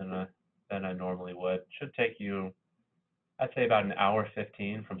faster than I normally would. Should take you, I'd say, about an hour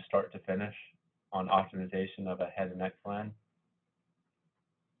 15 from start to finish on optimization of a head and neck plan.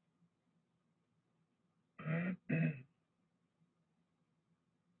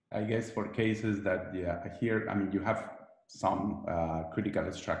 I guess for cases that, here, I mean, you have some critical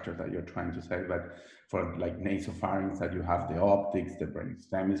structure that you're trying to say, but for like nasopharynx that you have the optics, the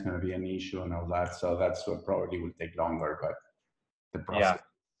brainstem is going to be an issue and all that. So that's what probably will take longer, but the process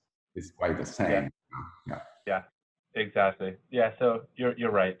is quite the same. Yeah, exactly. Yeah, so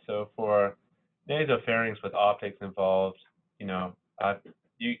you're right. So for nasopharynx with optics involved, you know,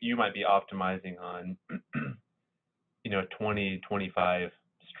 you might be optimizing on, 20, 25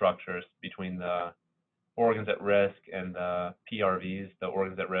 structures between the organs at risk and the PRVs, the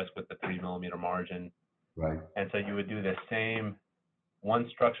organs at risk with the 3 millimeter margin. Right. And so you would do the same one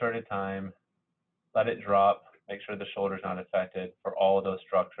structure at a time, let it drop, make sure the shoulder's not affected for all of those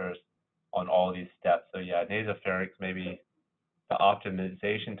structures on all these steps. So yeah, nasopharynx, maybe the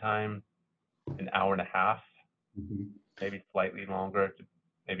optimization time, an hour and a half, maybe slightly longer,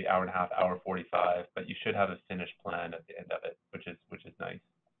 maybe hour and a half, hour 45, but you should have a finished plan at the end of it, which is nice.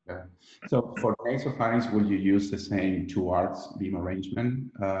 Yeah. So for nasopharynx, will you use the same 2 arcs beam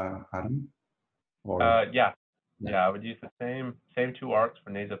arrangement, Adam? Or yeah, I would use the same 2 arcs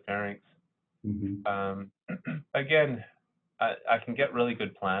for nasopharynx. Again, I can get really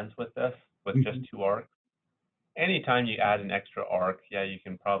good plans with this, with just 2 arcs. Anytime you add an extra arc, yeah, you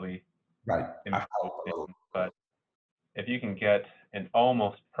can probably improve things, but if you can get an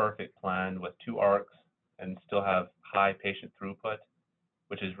almost perfect plan with 2 arcs and still have high patient throughput,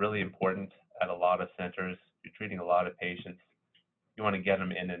 which is really important at a lot of centers, you're treating a lot of patients, you want to get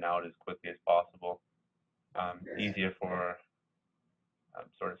them in and out as quickly as possible. Easier for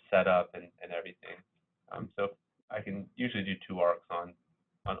sort of setup and everything. So I can usually do 2 arcs on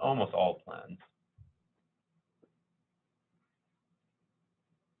almost all plans.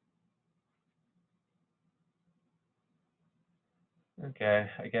 Okay,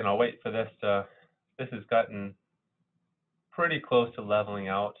 again, I'll wait for this has gotten pretty close to leveling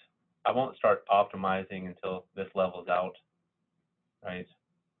out. I won't start optimizing until this levels out, right?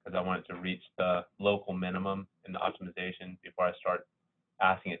 Because I want it to reach the local minimum in the optimization before I start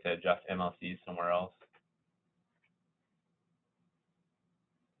asking it to adjust MLCs somewhere else.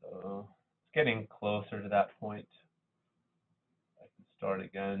 So it's getting closer to that point. I can start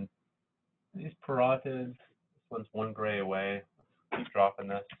again. These parotids, this one's 1 gray away. Let's keep dropping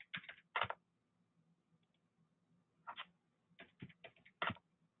this.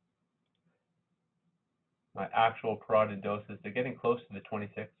 My actual parotid doses, they're getting close to the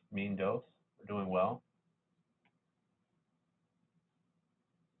 26 mean dose. We're doing well.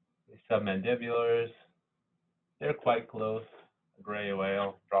 The submandibulars, they're quite close. A gray away,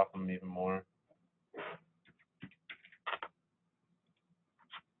 I'll drop them even more.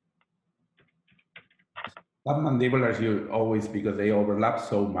 Submandibulars, you always, because they overlap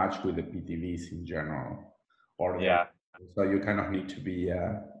so much with the PTVs in general. Yeah. So you kind of need to be,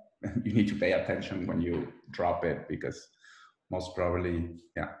 you need to pay attention when you drop it, because most probably,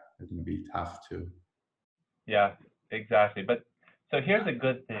 yeah, it's going to be tough to. Yeah, exactly. But so here's a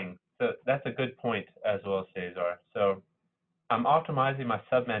good thing. So that's a good point as well, Cesar. So I'm optimizing my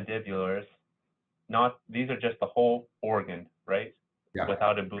submandibulars. These are just the whole organ, right? Yeah.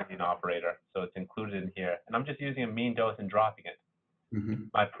 Without a Boolean operator. So it's included in here. And I'm just using a mean dose and dropping it.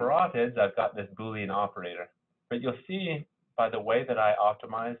 My parotids, I've got this Boolean operator. But you'll see by the way that I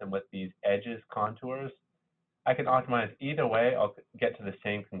optimize and with these edges contours, I can optimize either way, I'll get to the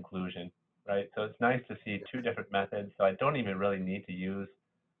same conclusion, right? So it's nice to see 2 different methods. So I don't even really need to use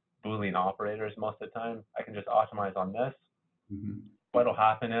Boolean operators most of the time. I can just optimize on this. What'll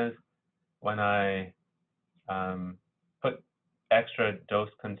happen is when I put extra dose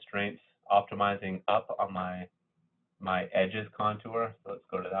constraints optimizing up on my edges contour. So let's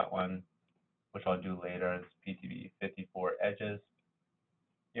go to that one, which I'll do later. It's PTV 54 edges.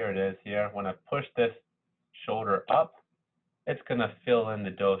 Here it is here. When I push this shoulder up, it's going to fill in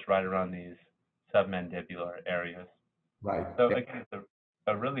the dose right around these submandibular areas. Right. So again, it's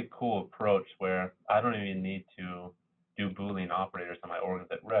a really cool approach where I don't even need to do Boolean operators on my organs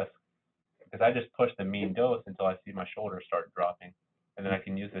at risk, because I just push the mean dose until I see my shoulder start dropping. And then I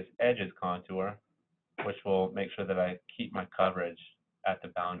can use this edges contour, which will make sure that I keep my coverage at the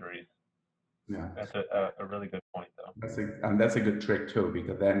boundaries. Yeah. That's a really good point, though. That's a good trick too,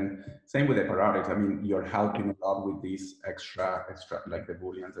 because then same with the parotids. I mean, you're helping a lot with these extra like the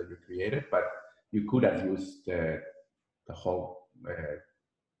booleans that you created, but you could have used the whole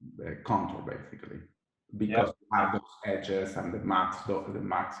contour basically, because you have those edges and the max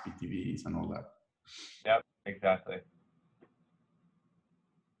PTVs and all that. Yep, exactly.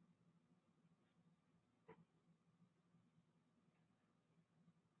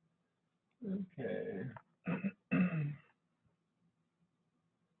 Okay.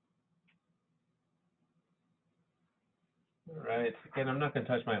 All right. Again, I'm not going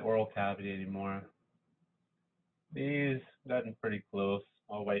to touch my oral cavity anymore. These gotten pretty close.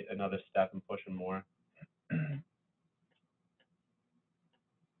 I'll wait another step and push them more.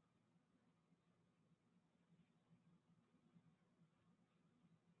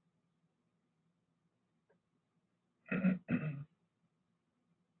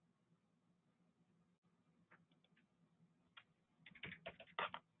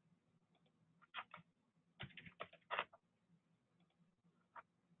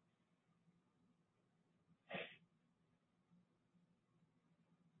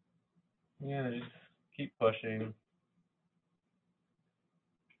 Yeah, just keep pushing.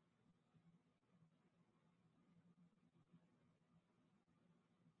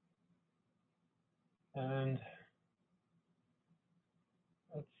 And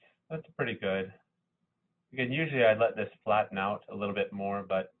that's pretty good. Again, usually I let this flatten out a little bit more,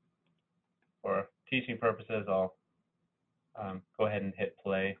 but for teaching purposes, I'll go ahead and hit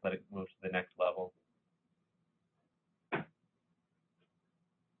play, let it move to the next level.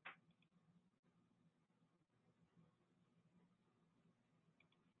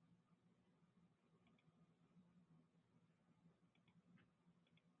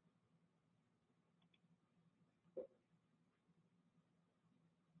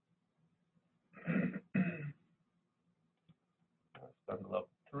 Done to level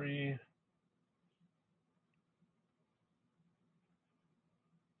 3.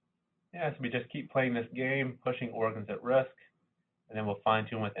 Yeah, so we just keep playing this game, pushing organs at risk, and then we'll fine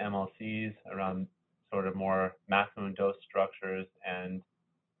tune with MLCs around sort of more maximum dose structures and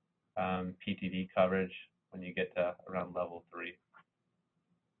PTV coverage when you get to around level 3.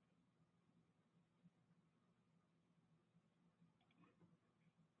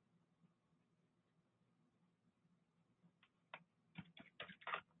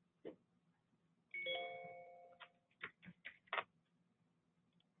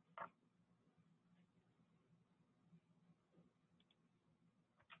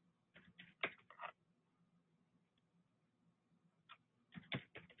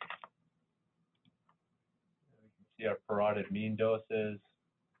 See our parotid mean doses,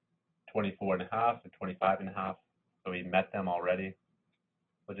 24.5 and 25.5. So we met them already.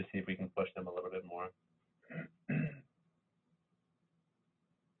 We'll just see if we can push them a little bit more.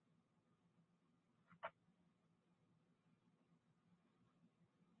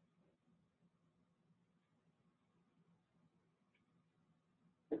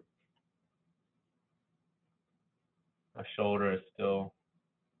 Our shoulder is still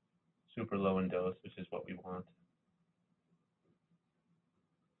super low in dose, which is what we want.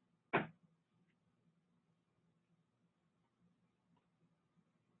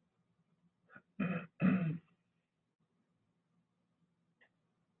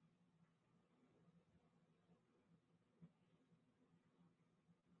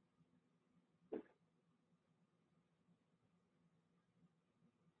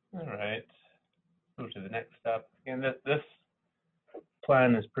 All right, move to the next step. Again, this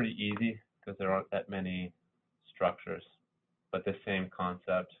plan is pretty easy because there aren't that many structures, but the same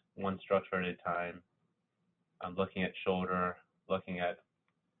concept, one structure at a time. I'm looking at shoulder, looking at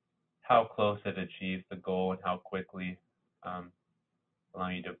how close it achieves the goal and how quickly,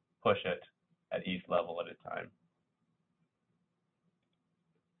 allowing you to push it at each level at a time.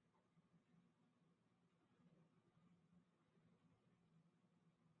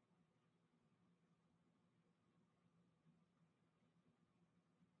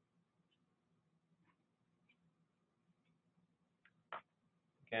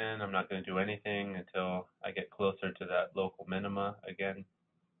 Again, I'm not going to do anything until I get closer to that local minima again.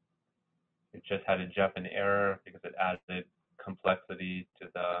 It just had a jump in error because it added complexity to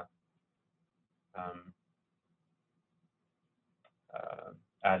the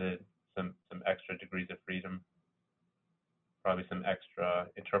added some extra degrees of freedom, probably some extra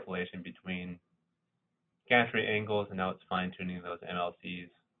interpolation between gantry angles, and now it's fine-tuning those MLCs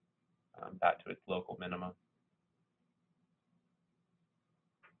back to its local minimum.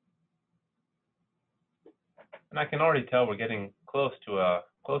 And I can already tell we're getting close to a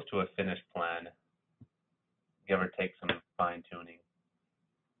finished plan, give or take some fine-tuning.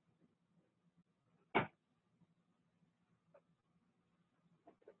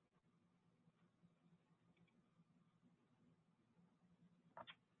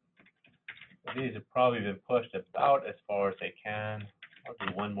 These have probably been pushed about as far as they can. I'll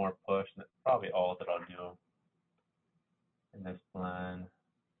do one more push, and that's probably all that I'll do in this plan.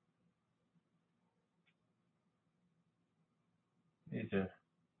 These are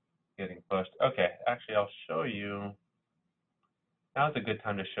getting pushed. Okay, actually, I'll show you. Now's a good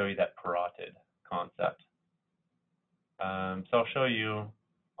time to show you that parotid concept. So I'll show you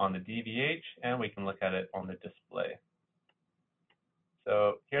on the DVH, and we can look at it on the display.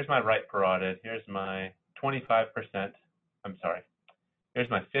 So here's my right parotid. Here's my 25%. I'm sorry. Here's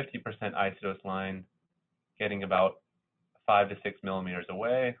my 50% isodose line, getting about 5 to 6 millimeters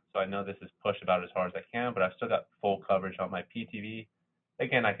away. So I know this is pushed about as hard as I can, but I've still got full coverage on my PTV.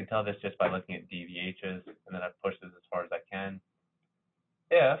 Again, I can tell this just by looking at DVHs, and then I've pushed this as far as I can.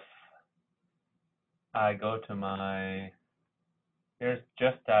 If I go to my, here's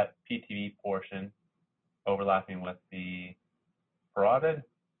just that PTV portion overlapping with the parotid.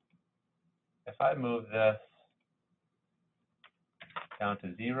 if I move this down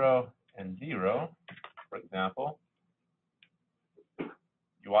to 0 and 0, for example,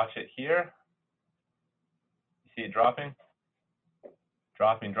 you watch it here, you see it dropping,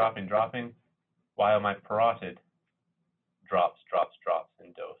 dropping, dropping, dropping, while my parotid drops, drops, drops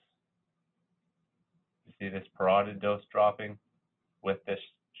in dose. You see this parotid dose dropping with this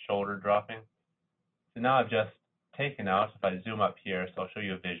shoulder dropping. So now I've just taken out, if I zoom up here, so I'll show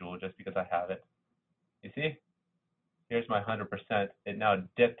you a visual just because I have it. You see? Here's my 100%. It now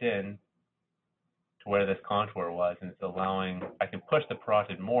dipped in to where this contour was, and it's allowing, I can push the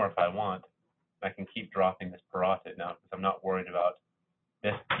parotid more if I want. I can keep dropping this parotid now because I'm not worried about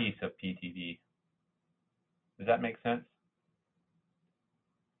this piece of PTV. Does that make sense?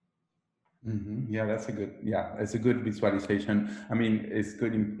 Yeah, that's a good, it's a good visualization. I mean, it's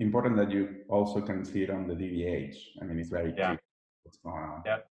good, important that you also can see it on the DVH. I mean, it's very clear what's going on.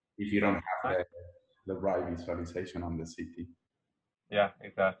 Yep. If you don't have the right visualization on the CT. Yeah,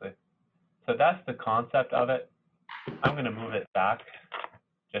 exactly. So that's the concept of it. I'm going to move it back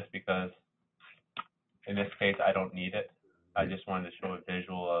just because in this case, I don't need it. I just wanted to show a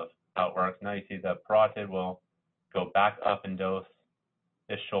visual of how it works. Now you see the parotid will go back up in dose.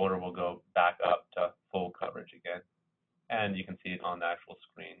 This shoulder will go back up to full coverage again. And you can see it on the actual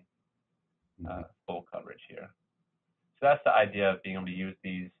screen, full coverage here. So that's the idea of being able to use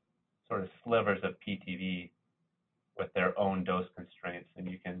these sort of slivers of PTV with their own dose constraints, and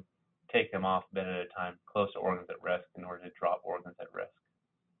you can take them off a bit at a time, close to organs at risk, in order to drop organs at risk.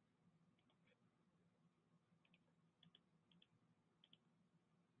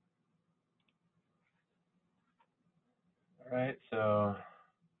 All right, so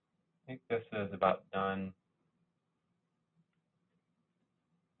I think this is about done.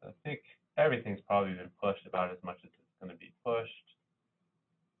 I think everything's probably been pushed about as much as it's going to be pushed.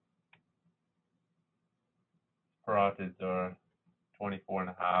 Parotids are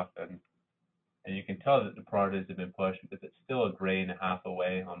 24.5, and you can tell that the parotids have been pushed because it's still a grade and a half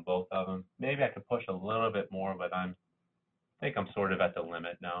away on both of them. Maybe I could push a little bit more, but I think I'm sort of at the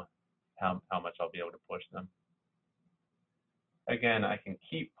limit now, how much I'll be able to push them. Again, I can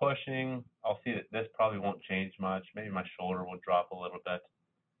keep pushing. I'll see that this probably won't change much. Maybe my shoulder will drop a little bit.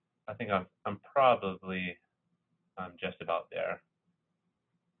 I think I'm probably just about there.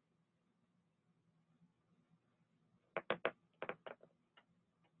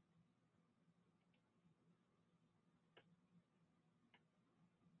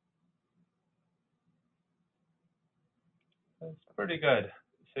 That's pretty good.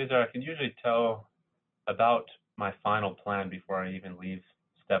 Cesar, I can usually tell about my final plan before I even leave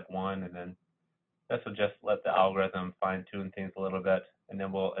step one, and then this will just let the algorithm fine-tune things a little bit, and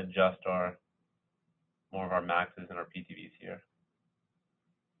then we'll adjust more of our maxes and our PTVs here.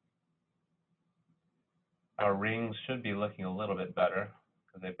 Our rings should be looking a little bit better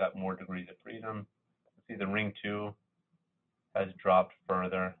because they've got more degrees of freedom. See, the ring 2 has dropped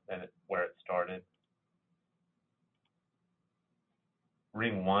further than where it started.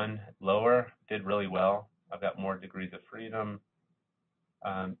 Ring 1, lower, did really well. I've got more degrees of freedom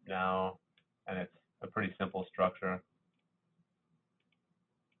now, and it's a pretty simple structure.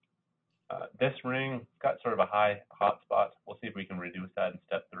 This ring got sort of a high hotspot. We'll see if we can reduce that in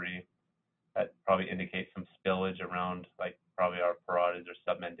step 3. That probably indicates some spillage around, like probably our parotids or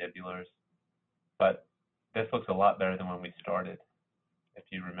submandibulars. But this looks a lot better than when we started, if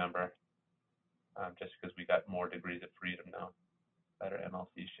you remember, just because we got more degrees of freedom now, better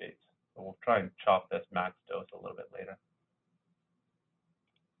MLC shapes. So we'll try and chop this max dose a little bit later.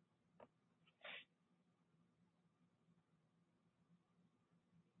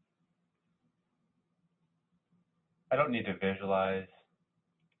 I don't need to visualize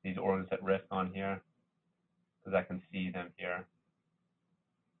these organs at risk on here because I can see them here.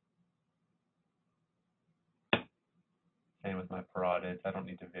 Same with my parotids. I don't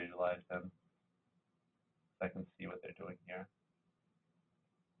need to visualize them. I can see what they're doing here.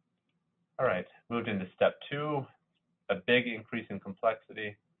 All right, moved into step 2, a big increase in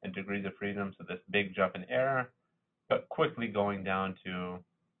complexity and degrees of freedom. So this big jump in error, but quickly going down to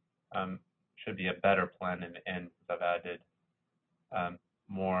should be a better plan in the end because I've added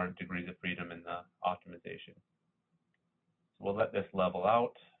more degrees of freedom in the optimization. So we'll let this level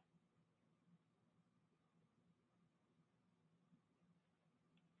out.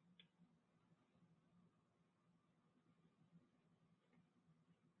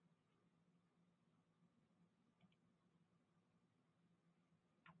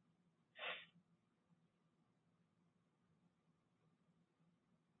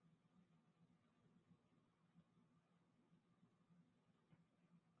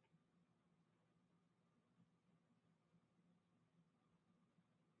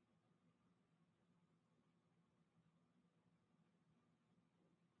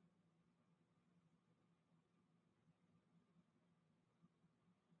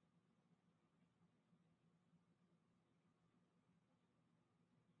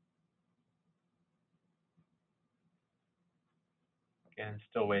 Again,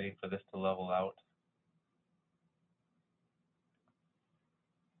 still waiting for this to level out.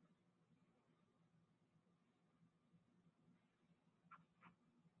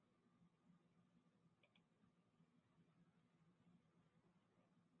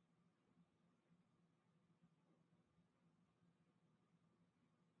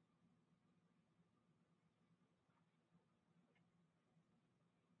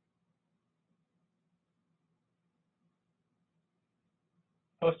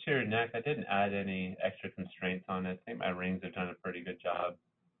 Posterior neck, I didn't add any extra constraints on it. I think my rings have done a pretty good job.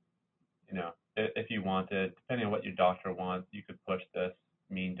 You know, if you wanted, depending on what your doctor wants, you could push this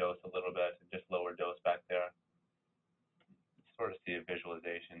mean dose a little bit and just lower dose back there. Sort of see a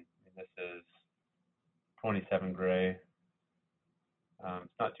visualization. This is 27 gray.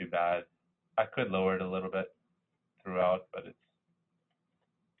 It's not too bad. I could lower it a little bit throughout, but it's,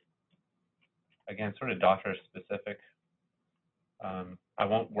 again, sort of doctor specific. I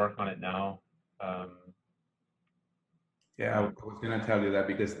won't work on it now. Yeah, I was going to tell you that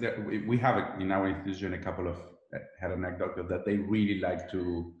because we have in our institution a couple of head and neck doctors that they really like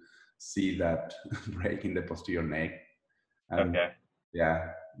to see that break in the posterior neck. And okay.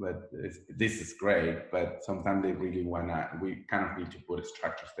 yeah, but this is great, but sometimes they really we kind of need to put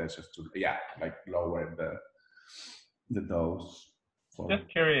structures there just to, like lower the dose. Just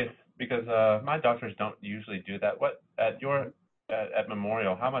curious, because my doctors don't usually do that. What at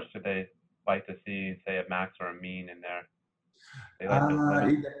Memorial, how much do they like to see, say, a max or a mean in there? They like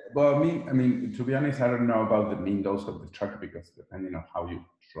to well, I mean, to be honest, I don't know about the mean dose of the structure because depending on how you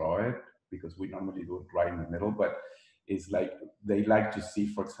draw it, because we normally do it right in the middle, but it's like they like to see,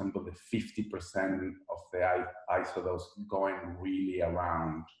 for example, the 50% of the isodose going really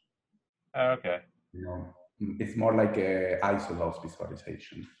around. Okay. You know, it's more like a isodose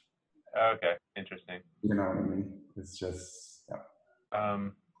visualization. Okay, interesting. You know what I mean? It's just,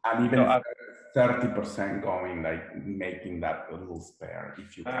 and even 30% going, like making that a little spare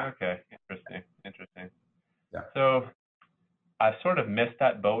if you can. Okay, interesting. Yeah. So I sort of missed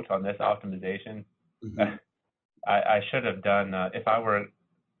that boat on this optimization. Mm-hmm. I should have done, if I were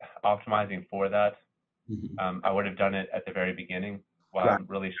optimizing for that, mm-hmm. I would have done it at the very beginning while I'm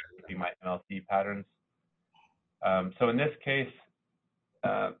really shaping my MLC patterns. So in this case,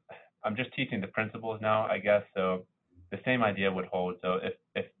 I'm just teaching the principles now, I guess. So the same idea would hold. So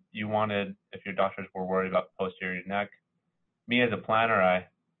if your doctors were worried about posterior neck, me as a planner,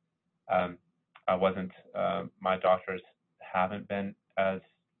 I wasn't. My doctors haven't been as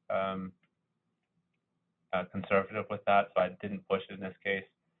conservative with that, so I didn't push it in this case.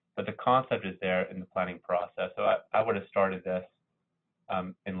 But the concept is there in the planning process. So I would have started this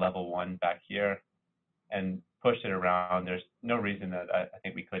in level 1 back here and pushed it around. There's no reason that I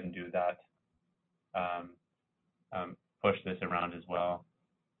think we couldn't do that. Push this around as well.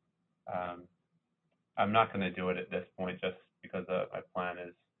 I'm not going to do it at this point just because my plan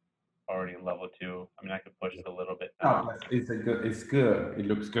is already in level 2. I mean, I could push it a little bit now. No, it's good. It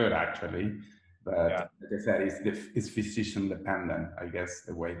looks good actually, but like I said, it's physician dependent. I guess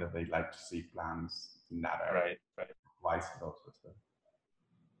the way that they like to see plans in that area. Right. Vice versa.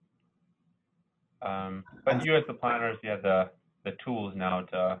 But you as the planners, you have the tools now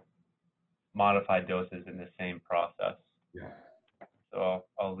to modify doses in the same process. Yeah. So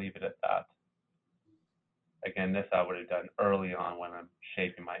I'll leave it at that. Again, this I would have done early on when I'm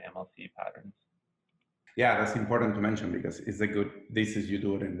shaping my MLC patterns. Yeah, that's important to mention because you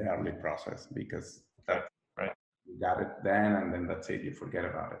do it in the early process because right. You got it then, and then that's it. You forget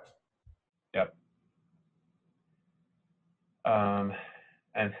about it. Yep.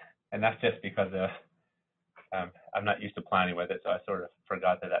 And that's just because I'm not used to planning with it, so I sort of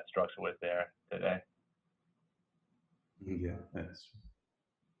forgot that structure was there today. Yeah, that's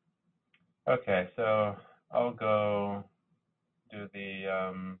true. Okay, so I'll go do the.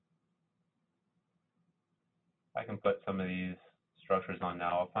 I can put some of these structures on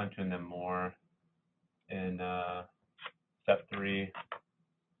now. I'll fine tune them more in step 3.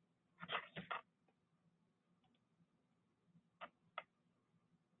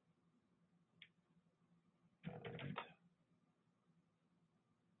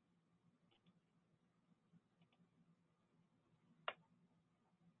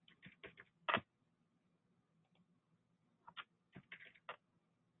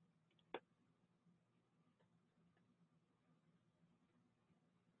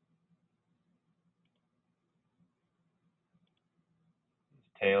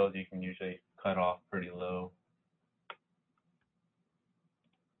 Tails you can usually cut off pretty low.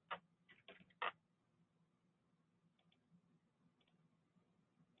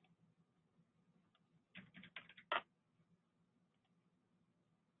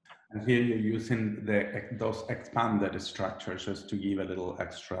 And here you're using those expanded structures just to give a little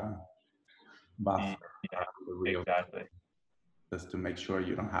extra buffer Yeah, around the real, exactly. just to make sure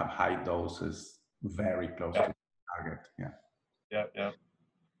you don't have high doses very close to the target. Yeah. Yep.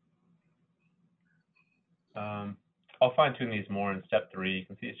 I'll fine tune these more in step 3. You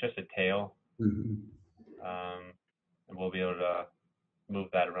can see it's just a tail. Mm-hmm. And we'll be able to move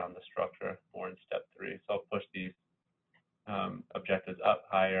that around the structure more in step 3. So I'll push these objectives up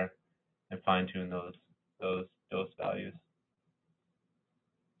higher and fine tune those dose values.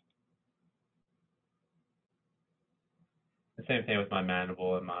 The same thing with my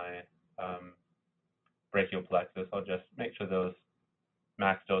mandible and my brachial plexus. I'll just make sure those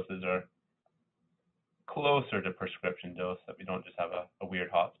max doses are closer to prescription dose, so that we don't just have a weird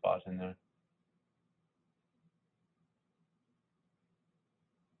hot spot in there.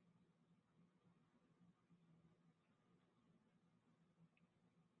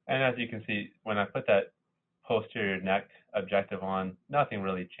 And as you can see, when I put that posterior neck objective on, nothing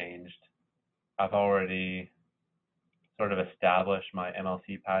really changed. I've already sort of established my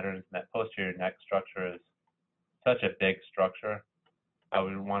MLC patterns, and that posterior neck structure is such a big structure. I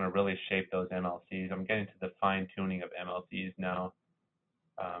would want to really shape those MLCs. I'm getting to the fine tuning of MLCs now.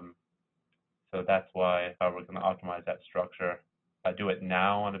 So that's why if I were going to optimize that structure, I do it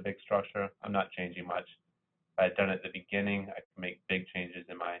now on a big structure, I'm not changing much. If I had done it at the beginning, I could make big changes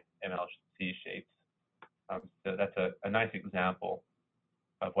in my MLC shapes. So that's a nice example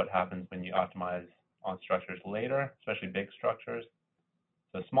of what happens when you optimize on structures later, especially big structures.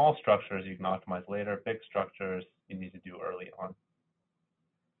 So small structures you can optimize later, big structures you need to do early on.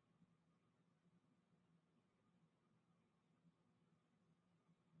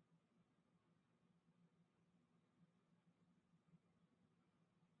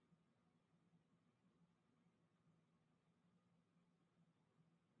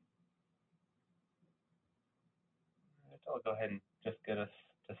 So I'll go ahead and just get us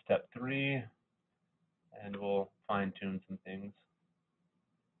to step 3, and we'll fine tune some things.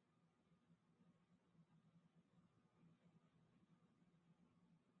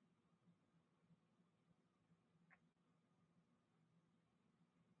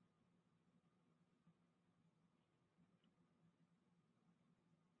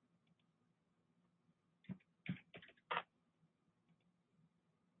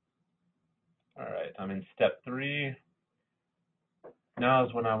 All right, I'm in step 3. Now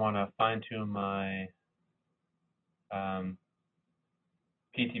is when I want to fine tune my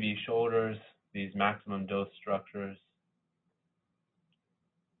PTV shoulders, these maximum dose structures.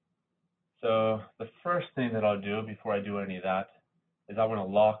 So the first thing that I'll do before I do any of that is I want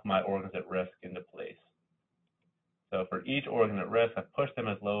to lock my organs at risk into place. So for each organ at risk, I push them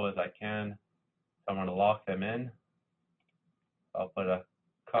as low as I can. So I'm going to lock them in. I'll put a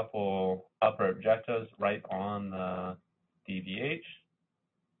couple upper objectives right on the DVH.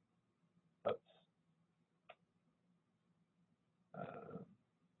 Oops.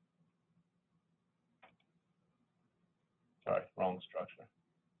 Sorry, wrong structure.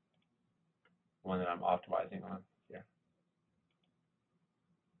 One that I'm optimizing on here.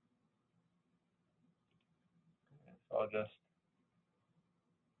 So I'll just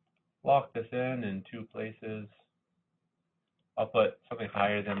lock this in 2 places. I'll put something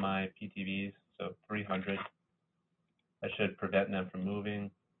higher than my PTVs, so 300. That should prevent them from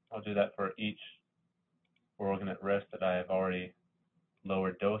moving. I'll do that for each organ at risk that I have already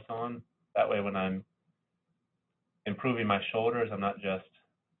lowered dose on. That way when I'm improving my shoulders, I'm not just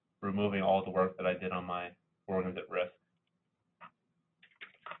removing all the work that I did on my organs at risk.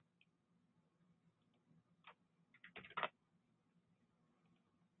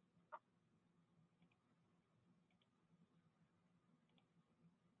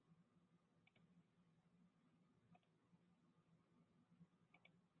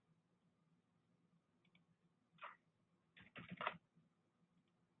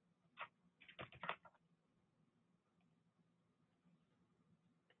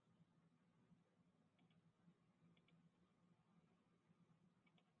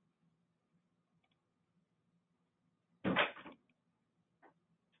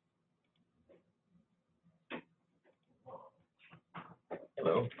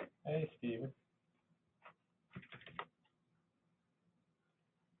 Hello. Hey, Steven.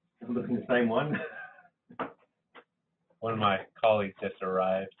 I'm looking the same one. One of my colleagues just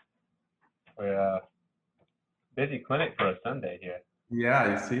arrived. We're a busy clinic for a Sunday here. Yeah,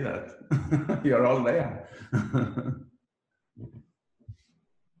 I see that. You're all there.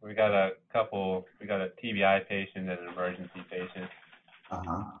 We got a TBI patient and an emergency patient.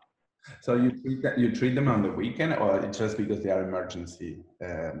 Uh-huh. So you treat them on the weekend, or it's just because they are emergency?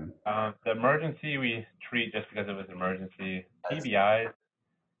 The emergency we treat just because it was an emergency. TBIs,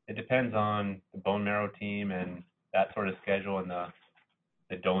 it depends on the bone marrow team and that sort of schedule and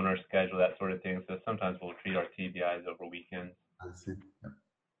the donor schedule, that sort of thing. So sometimes we'll treat our TBIs over weekends. I see. Yep.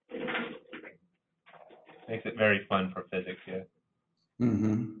 Makes it very fun for physics, yeah.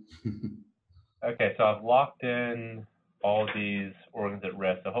 Mm-hmm. Okay, so I've locked in all these organs at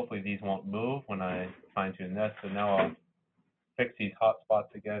rest. So hopefully these won't move when I fine tune this. So now I'll fix these hot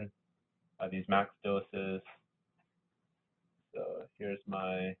spots again, these max doses. So here's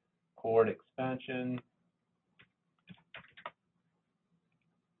my cord expansion.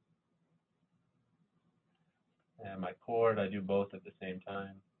 And my cord, I do both at the same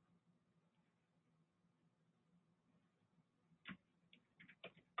time.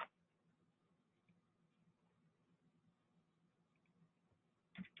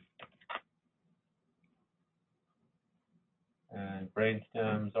 And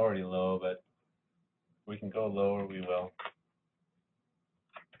brainstem's already low, but we can go lower, we will.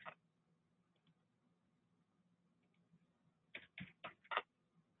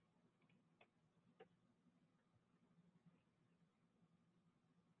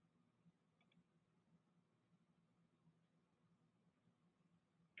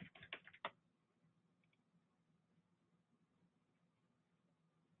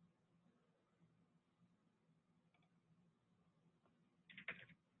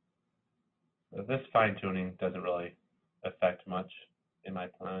 So this fine tuning doesn't really affect much in my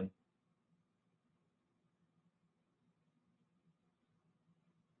plan.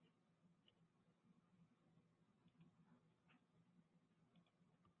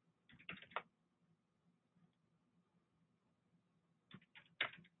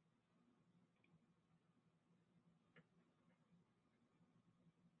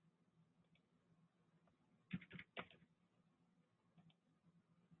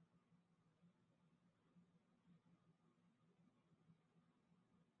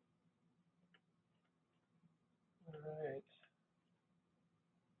 All right.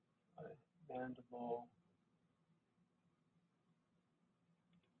 My mandible.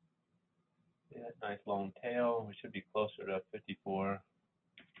 Yeah, nice long tail. We should be closer to 54.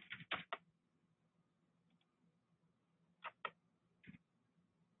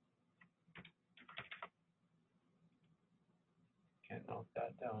 Can't knock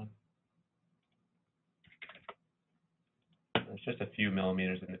that down. It's just a few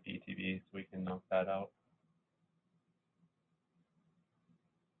millimeters in the PTV, so we can knock that out.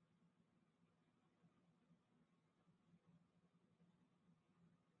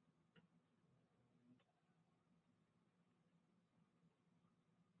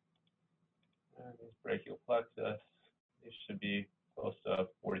 And these brachial plexus, these should be close to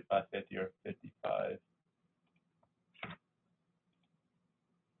 45, 50, or 55. Let's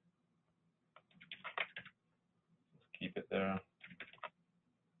keep it there.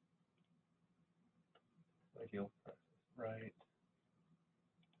 Brachial plexus, right.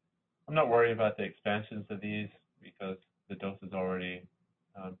 I'm not worried about the expansions of these because the dose is already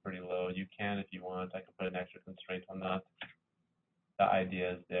pretty low. You can, if you want, I can put an extra constraint on that. The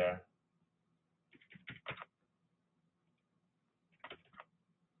idea is there.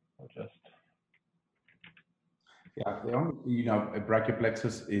 We'll just. Yeah, the only, a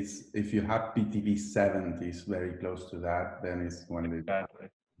brachioplexus is, if you have PTV 70 is very close to that, then it's when Exactly.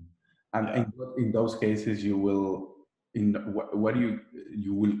 And Yeah. in those cases, you will, what do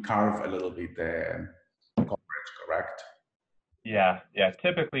you will carve a little bit the coverage, correct? Yeah.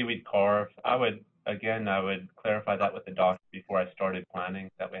 Typically we'd carve. I would clarify that with the doctor before I started planning,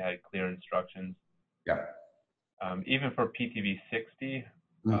 that we had clear instructions. Yeah. Even for PTV 60,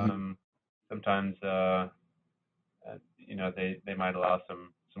 sometimes they might allow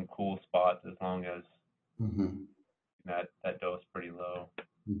some cool spots as long as that dose pretty low.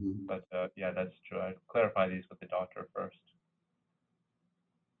 But yeah, that's true. I'd clarify these with the doctor first.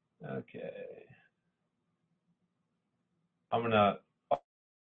 Okay. I'm gonna talk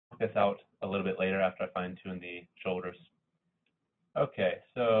this out a little bit later after I fine tune the shoulders. Okay,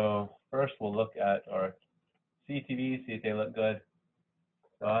 so first we'll look at our CTV, see if they look good.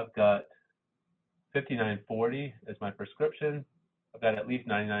 So I've got 5940 as my prescription. I've got at least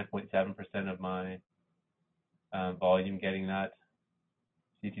 99.7% of my volume getting that.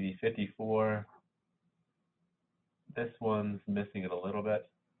 CTV 54. This one's missing it a little bit.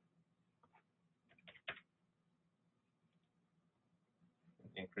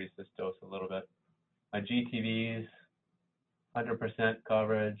 Increase this dose a little bit. My GTVs, 100%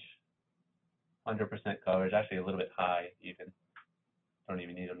 coverage, 100% coverage, actually a little bit high even. Don't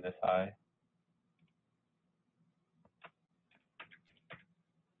even need them this high.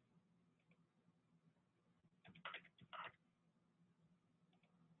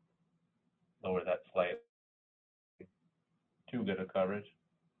 Lower that slightly. Too good a coverage.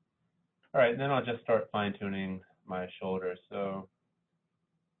 All right, then I'll just start fine-tuning my shoulder. So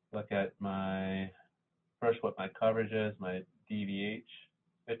look at first what my coverage is, my DVH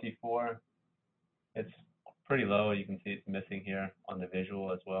 54. It's pretty low. You can see it's missing here on the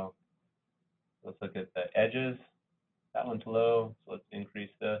visual as well. Let's look at the edges. That one's low, so let's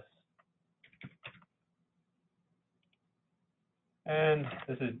increase this. And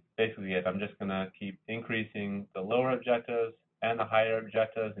this is basically it. I'm just going to keep increasing the lower objectives and the higher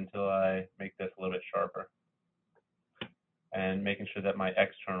objectives until I make this a little bit sharper. And making sure that my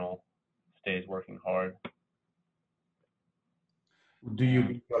external stays working hard. Do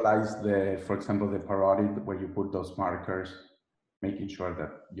you visualize for example, the parotid where you put those markers, making sure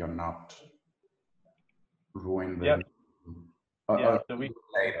that you're not ruining the? Yep. Yeah. So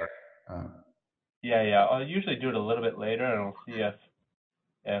later. Yeah. I'll usually do it a little bit later, and I'll see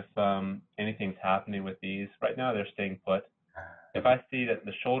if anything's happening with these. Right now, they're staying put. If I see that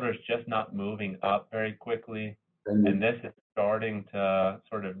the shoulder's just not moving up very quickly, and this is starting to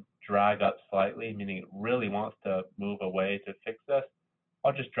sort of drag up slightly, meaning it really wants to move away to fix this,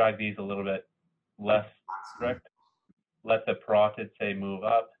 I'll just drag these a little bit less strict. Let the parotid say move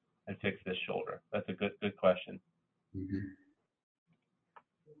up and fix this shoulder. That's a good question. Mm-hmm.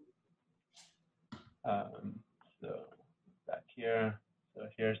 So back here, so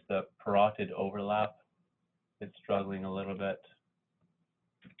here's the parotid overlap. It's struggling a little bit.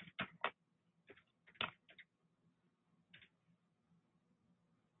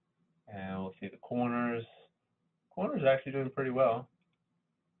 And we'll see the corners. Corners are actually doing pretty well.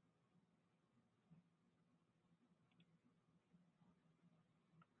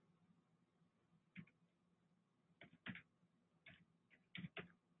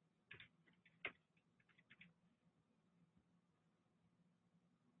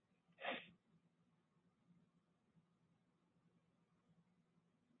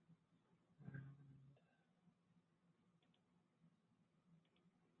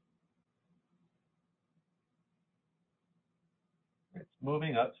 It's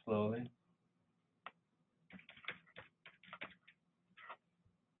moving up slowly.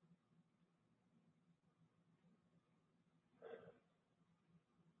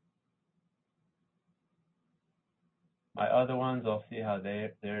 My other ones, I'll see how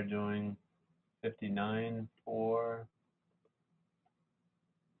they're doing. 59, 4.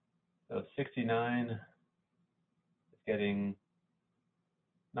 So 69 is getting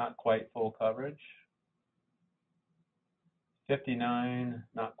not quite full coverage. 59,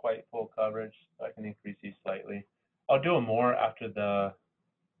 not quite full coverage, so I can increase these slightly. I'll do them more after the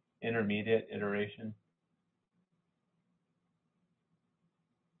intermediate iteration.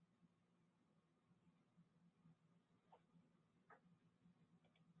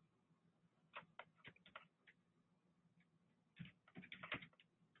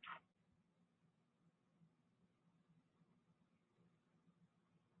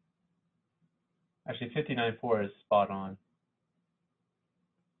 Actually, 59.4 is spot on.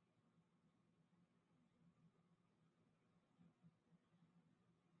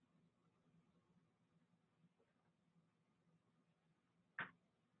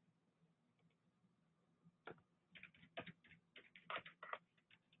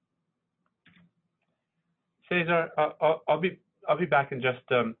 Cesar, I'll be back in just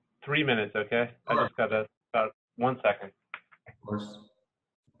 3 minutes, okay? Sure. I just got about 1 second. Of course.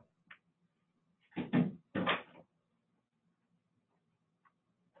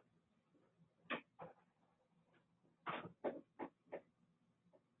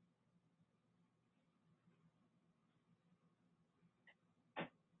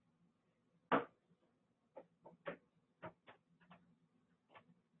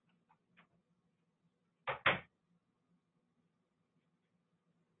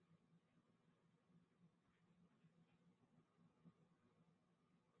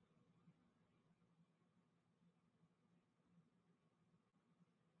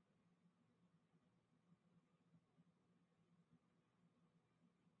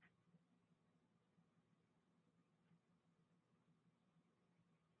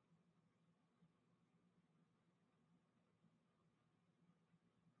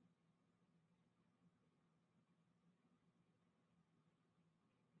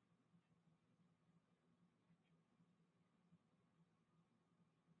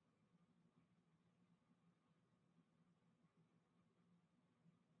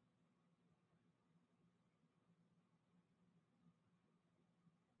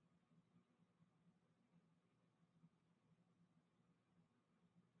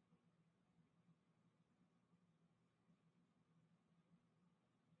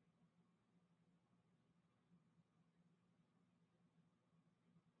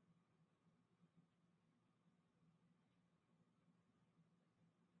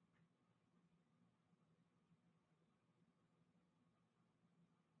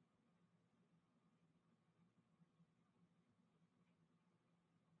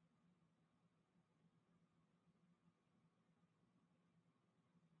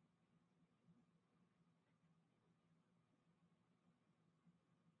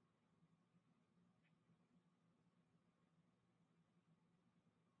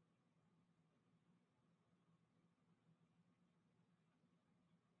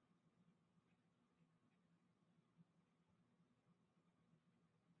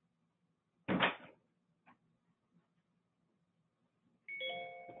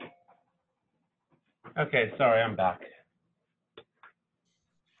 Okay, sorry, I'm back.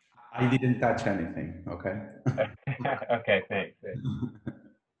 I didn't touch anything, okay? Okay, thanks.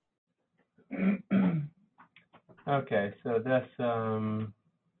 Okay, so this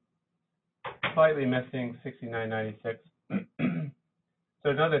slightly missing 6996. So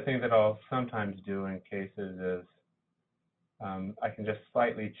another thing that I'll sometimes do in cases is I can just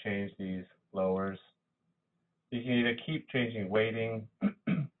slightly change these lowers. You can either keep changing weighting,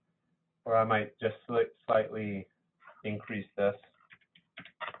 or I might just slightly increase this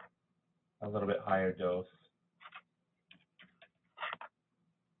a little bit higher dose.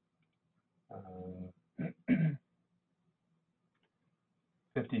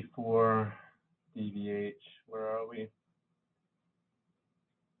 54 dVH, where are we?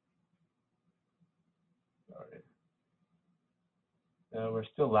 Sorry. We're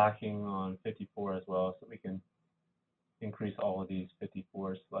still lacking on 54 as well, so we can increase all of these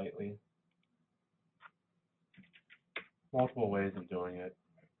 54s slightly. Multiple ways of doing it.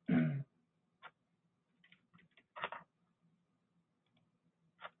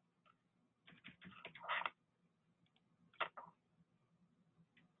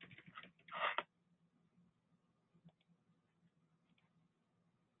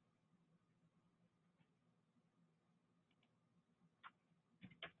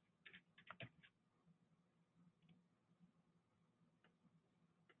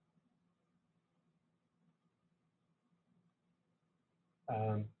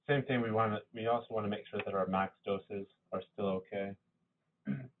 Same thing. We also want to make sure that our max doses are still okay.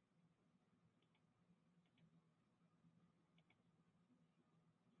 Okay,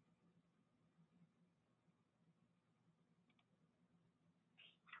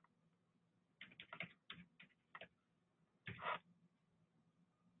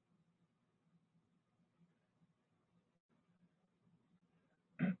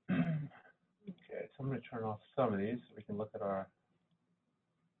 so I'm going to turn off some of these so we can look at our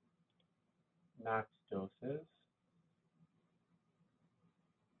max doses.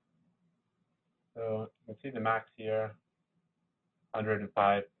 So you can see the max here,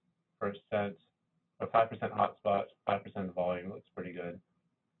 105%, or 5% hotspot, 5% volume. Looks pretty good.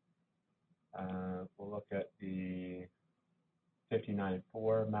 We'll look at the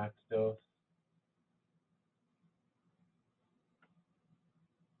 59.4 max dose.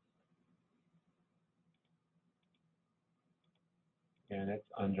 And it's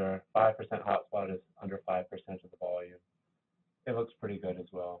under 5% hotspot is under 5% of the volume. It looks pretty good as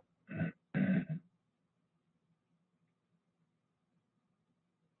well.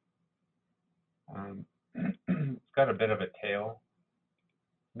 It's got a bit of a tail.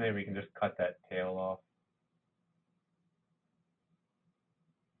 Maybe we can just cut that tail off.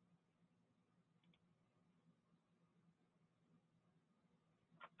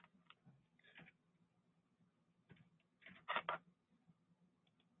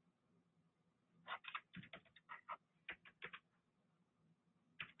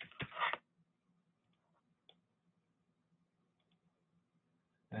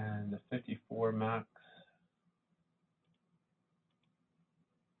 And the 54 max.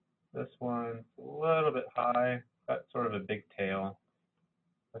 This one's a little bit high, got sort of a big tail.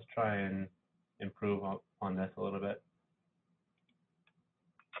 Let's try and improve on this a little bit.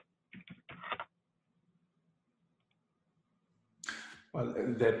 Well,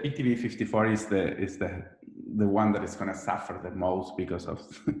 the PTV54 is the one that is going to suffer the most because of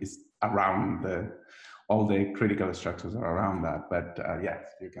it's around all the critical structures are around that. But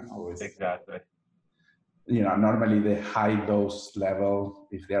yes, you can always Exactly. You know, normally the high dose level,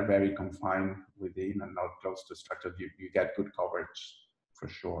 if they are very confined within and not close to structure, you get good coverage for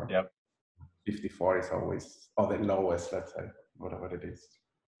sure. Yep. 54 is always, or the lowest, let's say, whatever it is.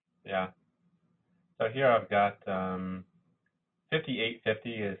 Yeah. So here I've got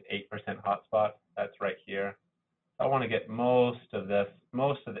 5850 is 8% hotspot. That's right here. I want to get most of the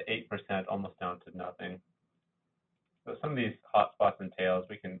 8% almost down to nothing. So some of these hotspots and tails,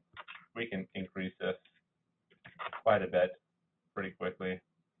 we can increase this quite a bit pretty quickly.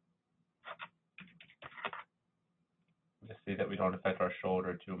 Just see that we don't affect our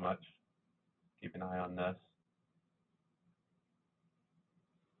shoulder too much. Keep an eye on this.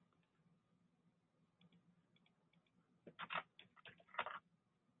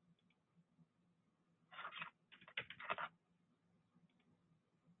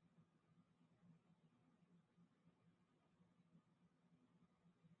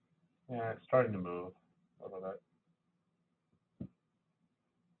 Yeah, it's starting to move a little bit.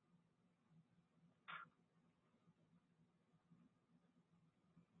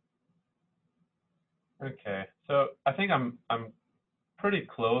 Okay, so I think I'm pretty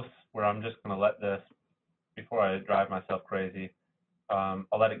close where I'm just going to let this before I drive myself crazy,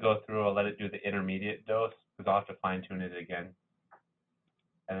 I'll let it go through. I'll let it do the intermediate dose because I'll have to fine tune it again.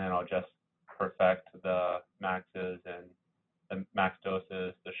 And then I'll just perfect the maxes and the max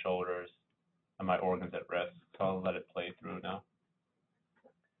doses, the shoulders, and my organs at risk. So I'll let it play through now.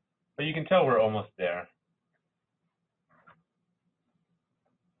 But you can tell we're almost there.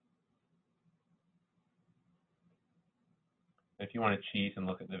 If you want to cheat and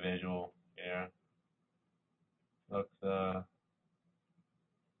look at the visual here, looks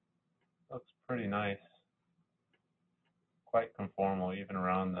pretty nice. Quite conformal, even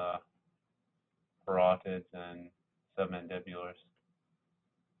around the carotids and submandibulars,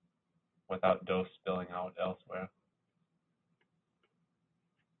 without dose spilling out elsewhere.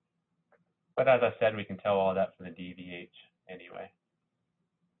 But as I said, we can tell all that from the DVH anyway.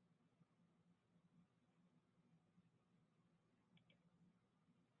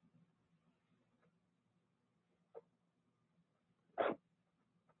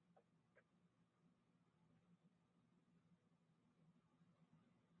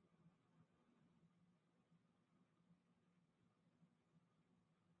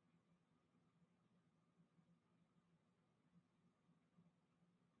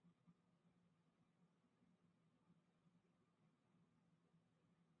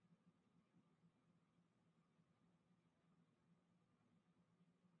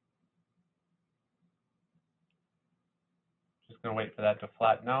 Just going to wait for that to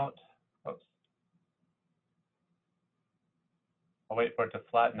flatten out. Oops. I'll wait for it to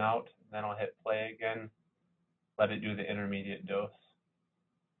flatten out, then I'll hit play again, let it do the intermediate dose.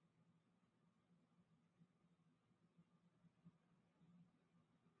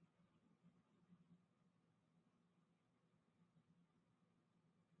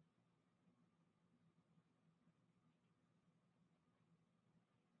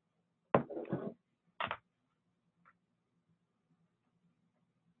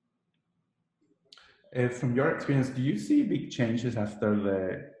 From your experience, do you see big changes after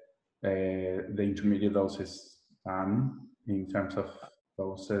the intermediate dose is done in terms of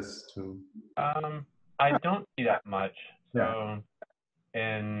doses to? I don't see that much. So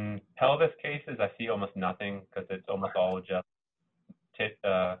in pelvis cases, I see almost nothing because it's almost all just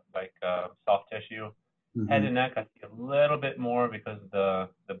soft tissue. Mm-hmm. Head and neck, I see a little bit more because of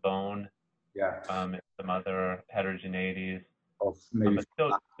the bone. Yeah. And some other heterogeneities. Maybe but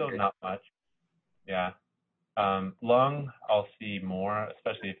still not much. Yeah. Lung, I'll see more,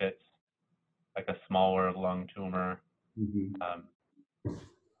 especially if it's like a smaller lung tumor. Mm-hmm.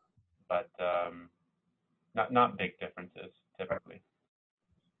 But not big differences typically.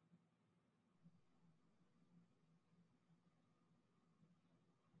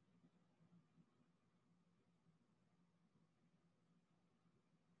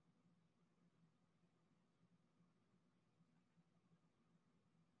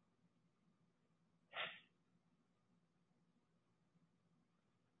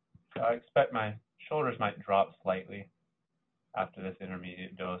 So I expect my shoulders might drop slightly after this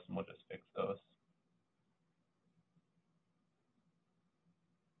intermediate dose, and we'll just fix those.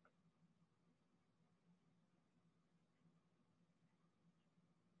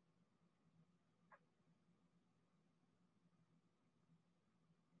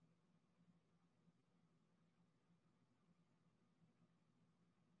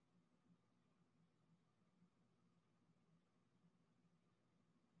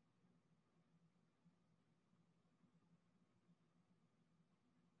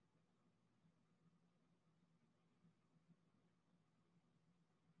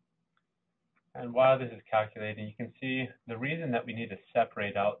 And while this is calculating, you can see the reason that we need to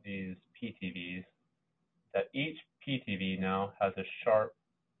separate out these PTVs, that each PTV now has a sharp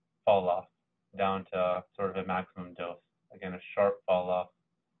fall off down to sort of a maximum dose. Again, a sharp fall off,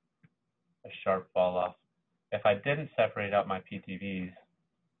 a sharp fall off. If I didn't separate out my PTVs,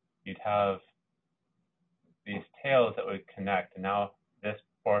 you'd have these tails that would connect. And now this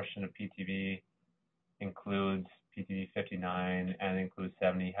portion of PTV includes PTV 59 and includes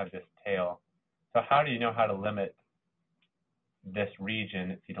 70, you have this tail. So how do you know how to limit this region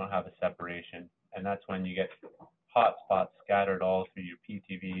if you don't have a separation? And that's when you get hot spots scattered all through your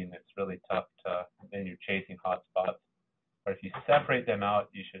PTV, and it's really tough to, then you're chasing hot spots. But if you separate them out,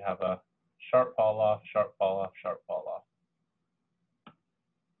 you should have a sharp fall off, sharp fall off, sharp fall off.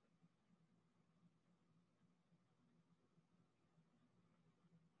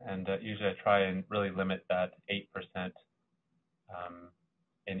 And usually I try and really limit that 8%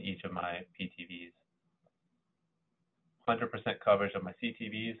 in each of my PTVs. 100% coverage of my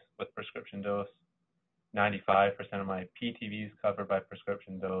CTVs with prescription dose, 95% of my PTVs covered by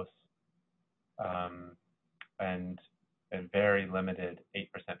prescription dose, and very limited 8%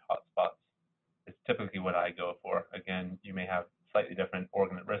 hotspots. It's typically what I go for. Again, you may have slightly different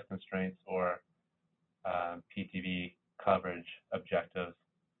organ at risk constraints or PTV coverage objectives,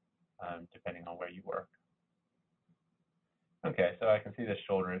 depending on where you work. Okay, so I can see the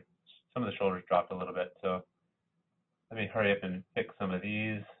shoulder, some of the shoulders dropped a little bit, so let me hurry up and fix some of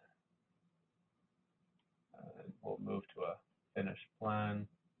these. We'll move to a finished plan.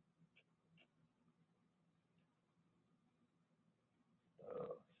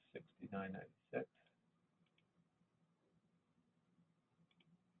 So 69.96.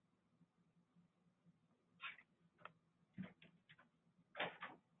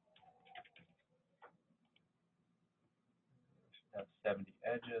 Have 70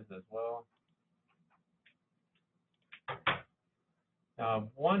 edges as well. Now I'm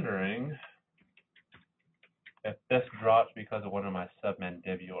wondering if this drops because of one of my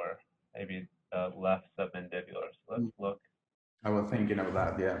submandibular, maybe the left submandibular. So let's look. I was thinking of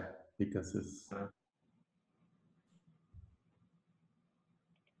that, yeah, because it's.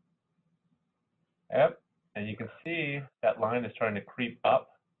 Yep, and you can see that line is trying to creep up,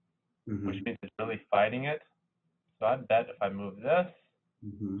 which means it's really fighting it. So I bet if I move this,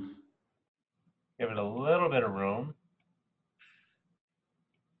 give it a little bit of room.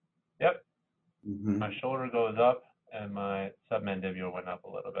 Yep, my shoulder goes up and my submandibular went up a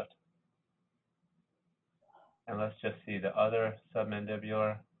little bit. And let's just see the other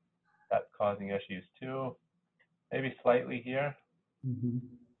submandibular. That's causing issues too. Maybe slightly here,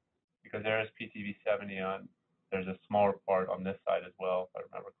 because there is PTV 70 on. There's a smaller part on this side as well, if I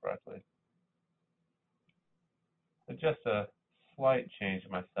remember correctly. So just a slight change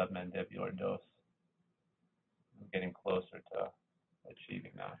in my submandibular dose. I'm getting closer to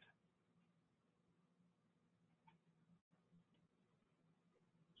achieving that.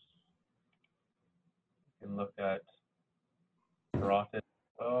 You can look at carotid as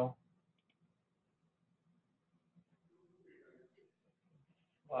well.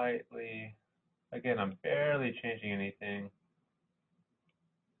 Slightly, again, I'm barely changing anything.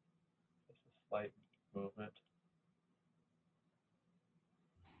 Just a slight movement.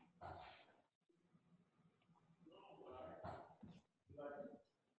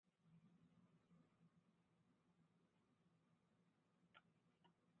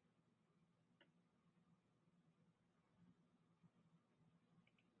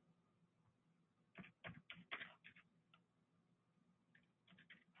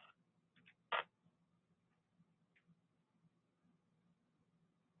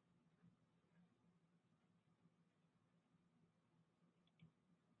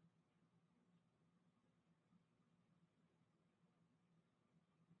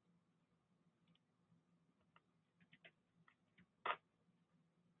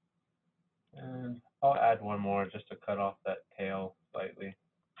 And I'll add one more just to cut off that tail slightly.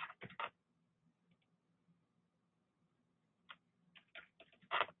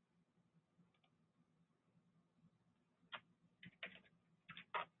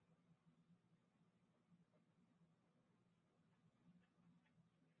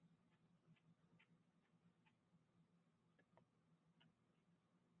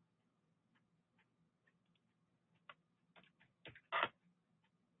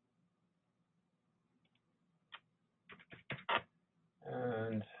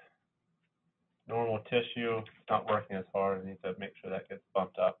 And normal tissue, it's not working as hard. I need to make sure that gets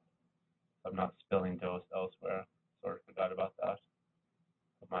bumped up. I'm not spilling dose elsewhere. Sort of forgot about that.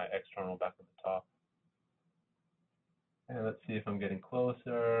 Put my external back at the top. And let's see if I'm getting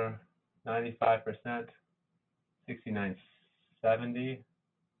closer. 95%, 69.70.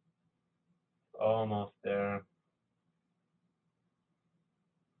 Almost there.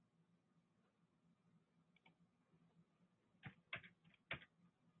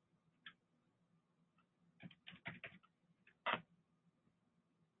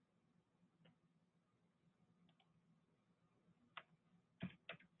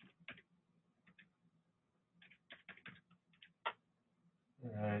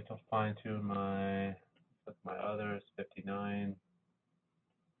 All right, I'll fine tune my others, 59.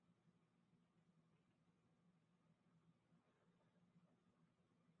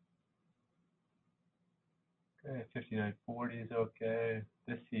 Okay, 59.40 is okay.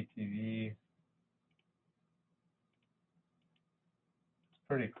 This CTV, it's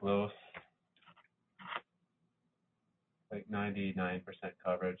pretty close, like 99%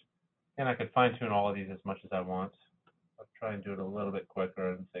 coverage. And I could fine tune all of these as much as I want. I'll try and do it a little bit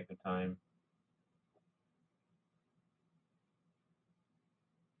quicker in the sake of time.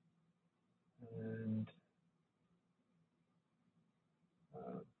 And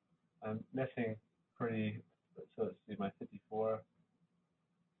I'm missing pretty So let's see, my 54,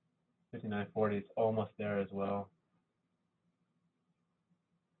 5940 is almost there as well.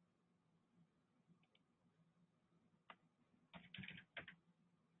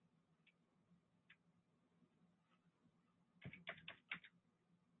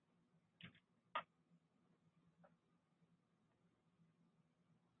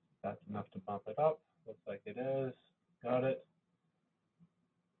 That's enough to bump it up. Looks like it is. Got it.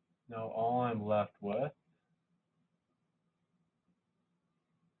 Now all I'm left with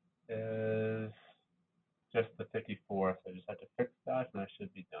is just the 54. So I just have to fix that and I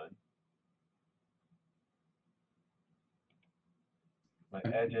should be done. My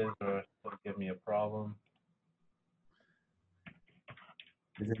edges are still give me a problem.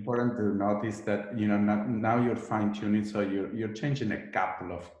 It's important to notice that, you know, now you're fine tuning, so you're changing a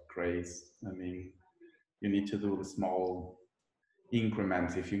couple of grades. I mean, you need to do the small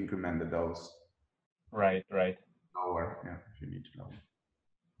increments if you increment the dose. Right. Lower, yeah, if you need to know.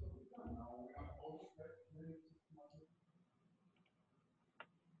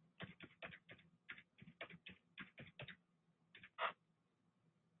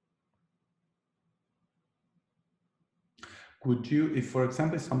 Would you, if for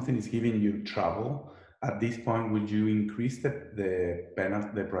example something is giving you trouble, at this point, would you increase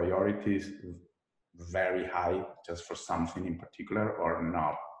the priorities very high just for something in particular, or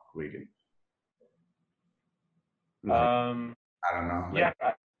not really? Like, I don't know. Like,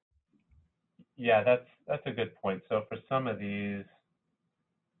 yeah, that's a good point. So for some of these,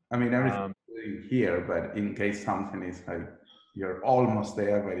 I mean, everything's here, but in case something is like you're almost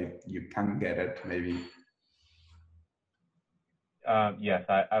there, but if you can't get it, maybe. yes,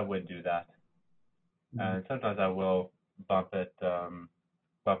 I would do that. And sometimes I will bump it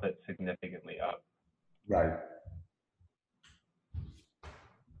significantly up. Right.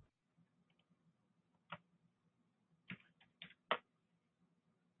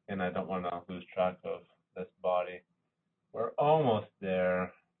 And I don't want to lose track of this body. We're almost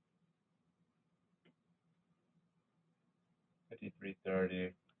there.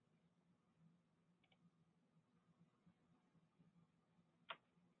 5330.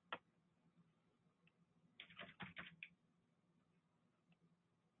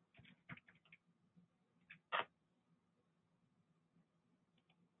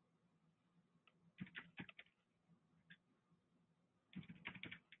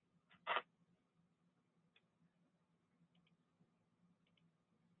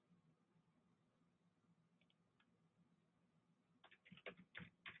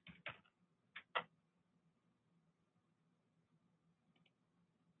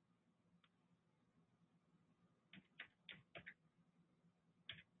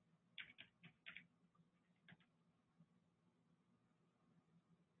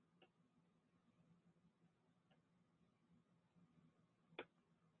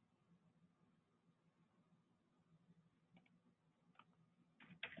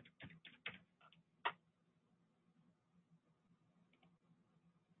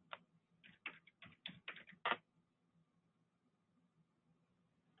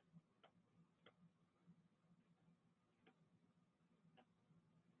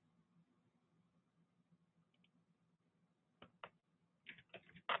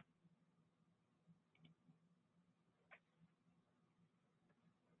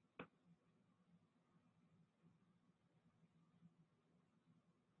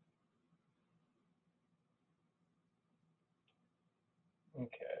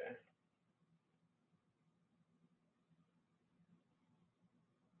 Okay.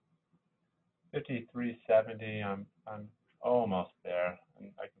 $53.70. I'm almost there,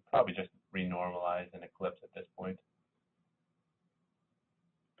 and I could probably just renormalize and eclipse at this point,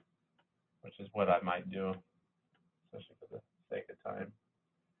 which is what I might do, especially for the sake of time.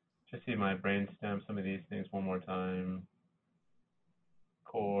 Just see my brainstem, some of these things one more time.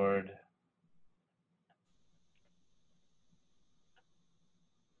 Chord.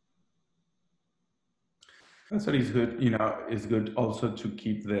 That's what is good. You know, it's good also to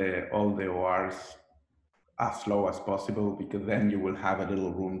keep all the ORs as low as possible, because then you will have a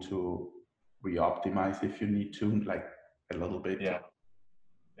little room to re-optimize if you need to, like a little bit. Yeah.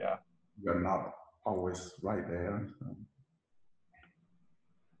 You're not always right there.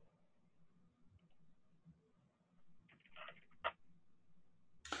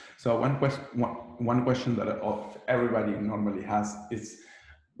 So one question that everybody normally has is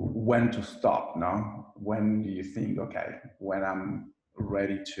when to stop. Now, when do you think, okay, when I'm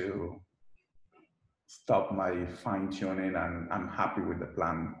ready to stop my fine tuning and I'm happy with the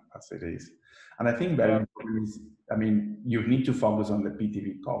plan? as it is. And I think very important is, I mean, you need to focus on the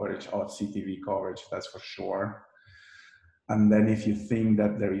PTV coverage or CTV coverage, that's for sure. And then if you think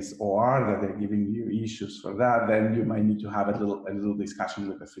that there is OR, that they're giving you issues for that, then you might need to have a little discussion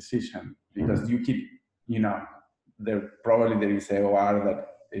with the physician, because you keep, you know, there is a OR that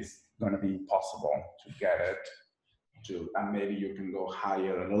is going to be possible to get it to, and maybe you can go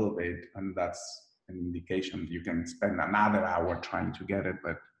higher a little bit, and that's an indication you can spend another hour trying to get it,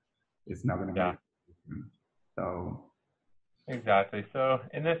 but it's not going to be. So exactly. So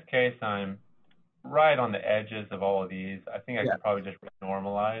in this case, I'm right on the edges of all of these. I think I could probably just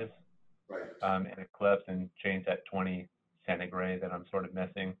normalize in Eclipse and change that 20 centigrade that I'm sort of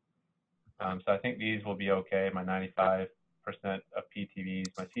missing. So I think these will be okay. My 95% of PTVs,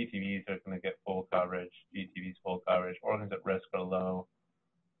 my CTVs are going to get full coverage, ETVs full coverage, organs at risk are low.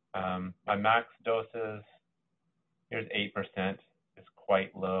 My max doses, here's 8%, is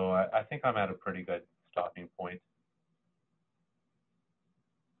quite low. I think I'm at a pretty good stopping point.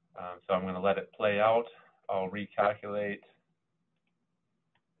 So I'm going to let it play out. I'll recalculate.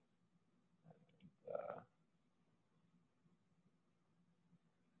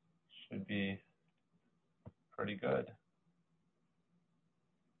 Should be pretty good.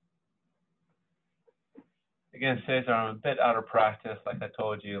 Again, Cesar, I'm a bit out of practice. Like I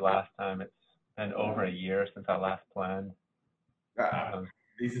told you last time, it's been over a year since I last planned.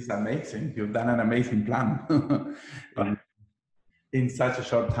 This is amazing. You've done an amazing plan in such a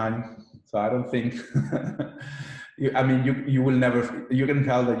short time. So I don't think, I mean, you will never, you can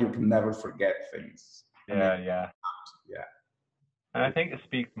tell that you can never forget things. Yeah. And I think it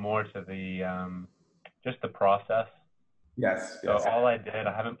speaks more to the, just the process. Yes. So all I did,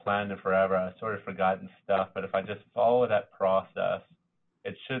 I haven't planned it forever. I've sort of forgotten stuff, but if I just follow that process,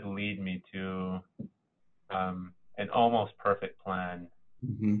 it should lead me to an almost perfect plan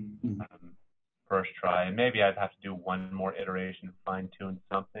first try. And maybe I'd have to do one more iteration, fine tune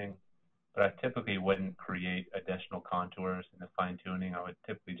something, but I typically wouldn't create additional contours in the fine tuning. I would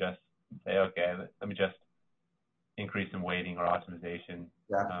typically just say, okay, let me just increase in weighting or optimization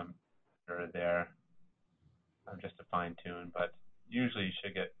or there. Just to fine tune, but usually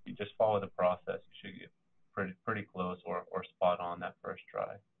you just follow the process. You should get pretty close or spot on that first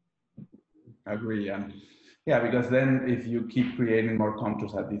try. I agree, yeah, because then if you keep creating more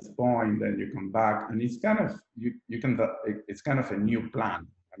contours at this point, then you come back, and it's kind of it's kind of a new plan.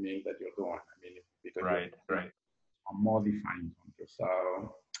 I mean that you're doing. I mean because you're a modifying contour,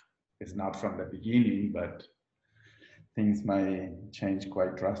 so it's not from the beginning, but things might change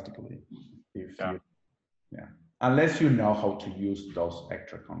quite drastically if you. Yeah, unless you know how to use those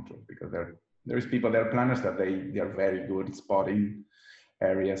extra contours, because there are planners that they are very good at spotting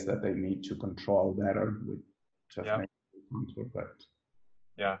areas that they need to control better with just making the contour, but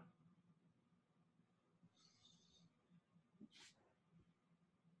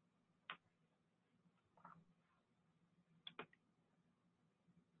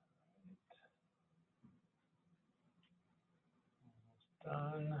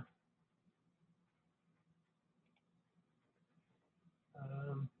Done.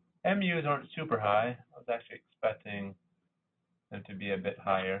 MUs aren't super high. I was actually expecting them to be a bit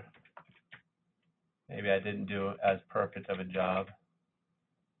higher. Maybe I didn't do as perfect of a job.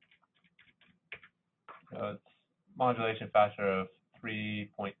 So it's modulation factor of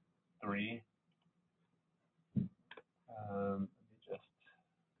 3.3. Let me just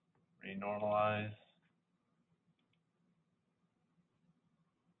renormalize.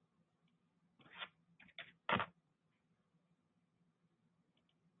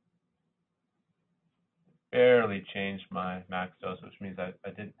 Barely changed my max dose, which means I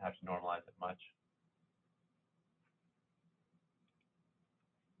didn't have to normalize it much.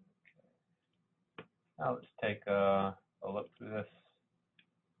 Now let's take a look through this,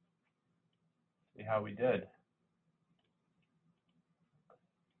 see how we did.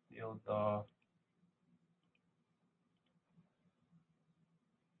 Fields off.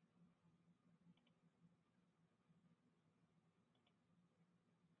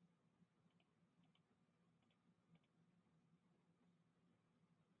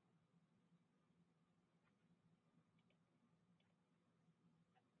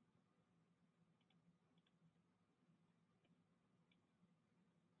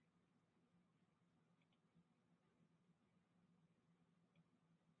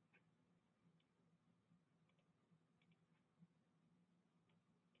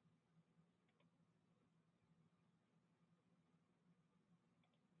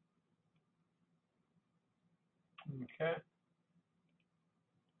 Okay.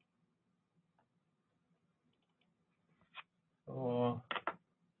 So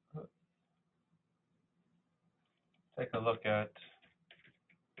take a look at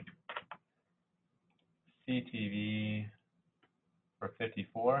CTV for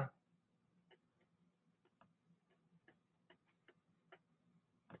 54.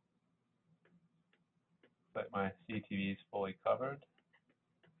 But my CTV is fully covered.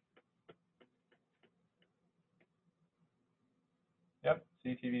 Yep,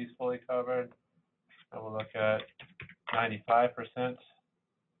 CTV is fully covered. I will look at 95%. That's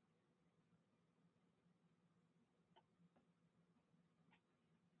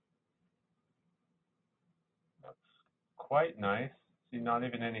quite nice. See, not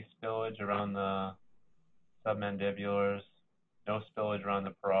even any spillage around the submandibulars, no spillage around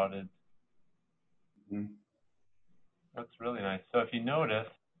the parotid. Mm-hmm. That's really nice. So if you notice,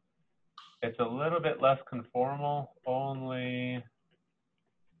 it's a little bit less conformal, only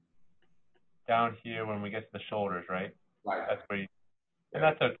down here when we get to the shoulders, right? Right. That's where you, and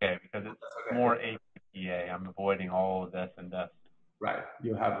that's okay because it's more APA. I'm avoiding all of this and this. Right.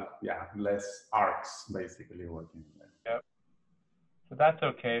 You have, yeah, less arcs basically working. Yep. So that's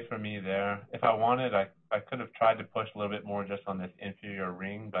okay for me there. If I wanted, I could have tried to push a little bit more just on this inferior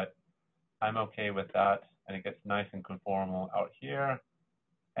ring, but I'm okay with that. And it gets nice and conformal out here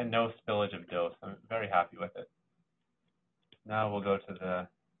and no spillage of dose. I'm very happy with it. Now we'll go to the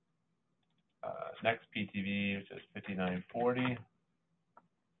next PTV, which is 5940. And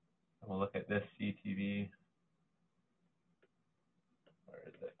we'll look at this CTV. Where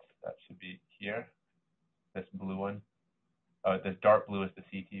is it? That should be here. This blue one. Oh, this dark blue is the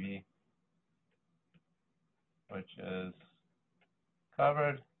CTV, which is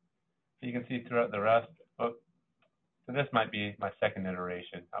covered. You can see throughout the rest. Oh, so this might be my second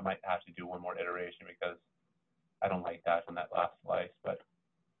iteration. I might have to do one more iteration because I don't like that on that last slice. But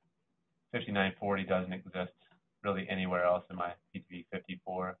 5940 doesn't exist really anywhere else in my PTV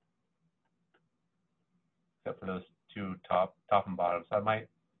 54, except for those two top and bottom. So I might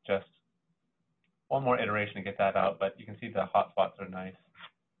just one more iteration to get that out, but you can see the hot spots are nice.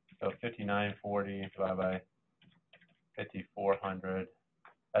 So 5940 divided by 5400,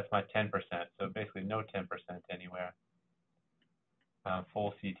 that's my 10%. So basically no 10% anywhere.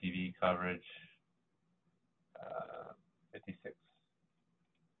 Full CTV coverage,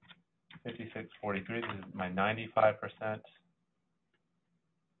 5643, this is my 95%.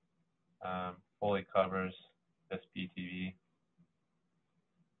 Fully covers this PTV.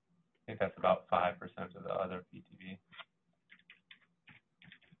 I think that's about 5% of the other PTV.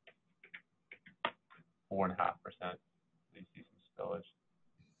 4.5%. You see some spillage.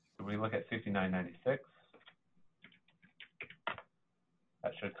 So we look at 6996.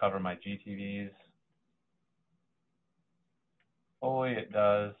 That should cover my GTVs. Fully, it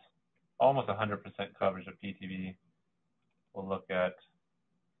does almost 100% coverage of PTV. We'll look at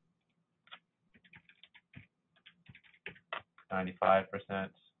 95%.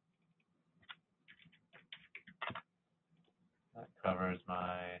 That covers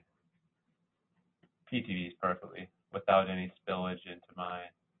my PTVs perfectly without any spillage into my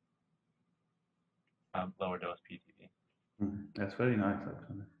lower dose PTV. That's very nice,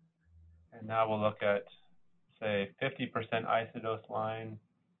 actually. And now we'll look at, say, 50% isodose line,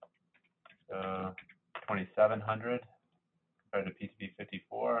 so 2700 compared to PTV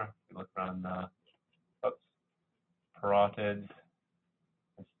 54. We look around the carotids.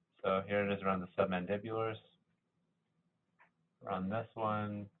 So here it is around the submandibulars. Around this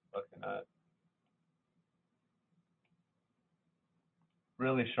one, looking at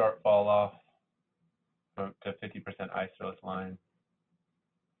really sharp fall off to 50% isodose line.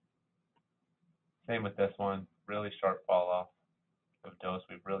 Same with this one, really sharp fall off of dose.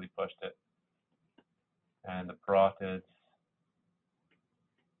 We've really pushed it. And the carotids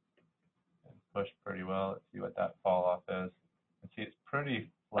pushed pretty well. Let's see what that fall off is. You can see it's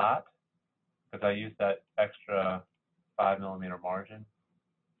pretty flat because I used that extra 5mm margin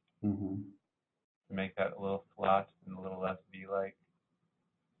to make that a little flat and a little less V-like.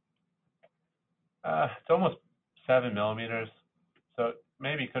 It's almost 7mm, so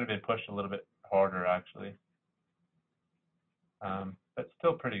maybe it could have been pushed a little bit harder actually, but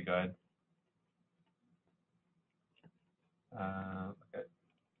still pretty good.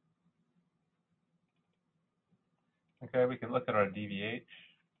 Okay, we can look at our DVH.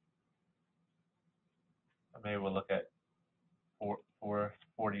 Maybe we'll look at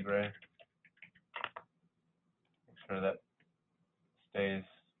 440 gray. Make sure that stays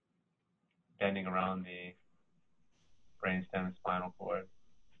bending around the brainstem and spinal cord.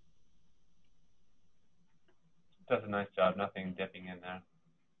 Does a nice job, nothing dipping in there.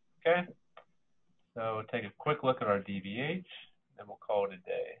 Okay, so we'll take a quick look at our DVH, and we'll call it a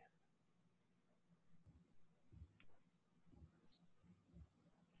day.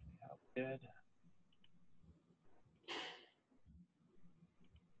 Good.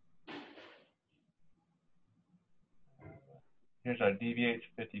 Here's our DVH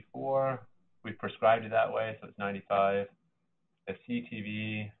 54. We prescribed it that way, so it's 95. The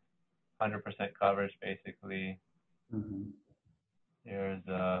CTV, 100% coverage basically. Mm-hmm. Here's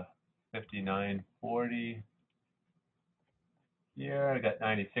 5940. Here I got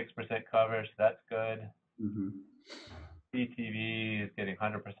 96% coverage, so that's good. Mm-hmm. CTV is getting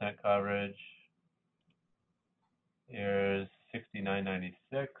 100% coverage. Here's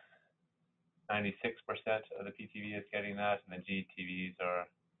 6996. 96% of the PTV is getting that, and the GTVs are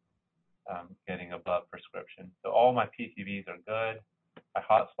getting above prescription. So all my PTVs are good. My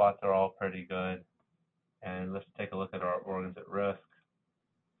hotspots are all pretty good. And let's take a look at our organs at risk.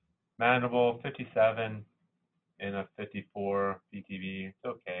 Mandible, 57 in a 54 PTV. It's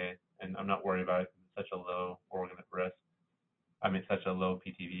okay, and I'm not worried about it because it's such a low organ at risk. I mean, such a low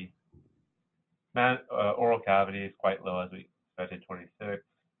PTV. Oral cavity is quite low, as we expected, 26.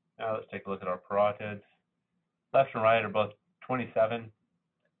 Now let's take a look at our parotids. Left and right are both 27.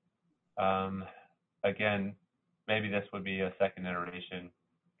 Again, maybe this would be a second iteration,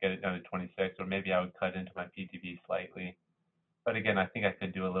 get it down to 26, or maybe I would cut into my PTV slightly. But again, I think I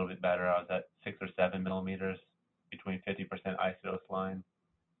could do a little bit better. I was at 6 or 7 millimeters between 50% isodose line.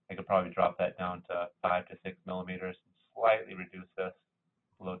 I could probably drop that down to 5 to 6 millimeters, slightly reduce this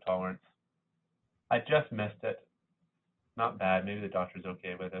low tolerance. I just missed it. Not bad. Maybe the doctor's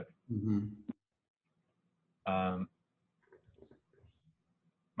okay with it. Mm-hmm.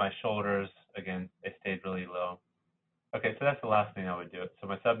 My shoulders, again, they stayed really low. Okay, so that's the last thing I would do. So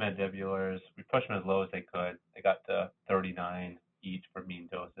my submandibulars, we pushed them as low as they could. They got to 39 each for mean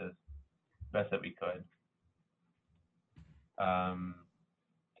doses, best that we could.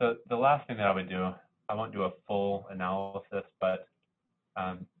 So the last thing that I would do, I won't do a full analysis, but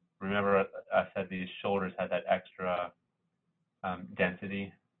remember I said these shoulders had that extra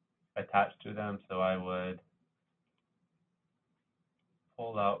density attached to them, so I would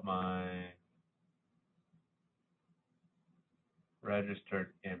pull out my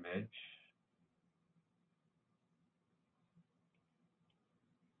registered image.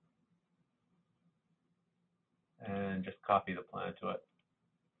 And just copy the plan to it.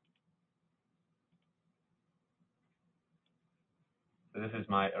 So this is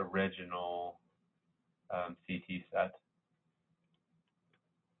my original CT set.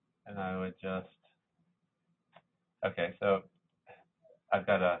 And I would just, okay, so I've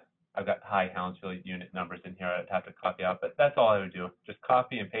got high Hounsfield unit numbers in here I'd have to copy out, but that's all I would do. Just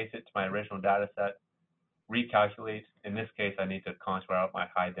copy and paste it to my original data set, recalculate. In this case, I need to contour out my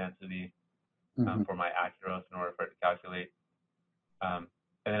high density for my Acuros in order for it to calculate. And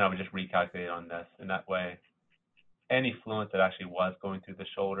then I would just recalculate on this. And that way, any fluent that actually was going through the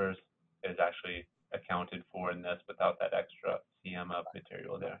shoulders is actually accounted for in this without that extra CM of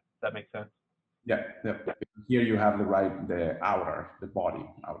material there. Does that make sense? Yeah, yeah. Here you have the body outer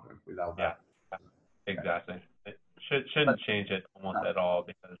without that. Yeah, exactly. It shouldn't change it almost at all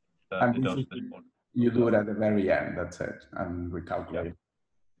because the dose of the shoulder. You do it at the very end, that's it, and recalculate.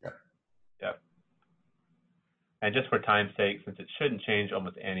 Yep. And just for time's sake, since it shouldn't change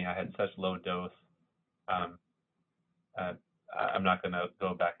almost any, I had such low dose, I'm not going to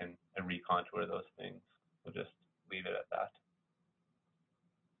go back and recontour those things. We'll just leave it at that.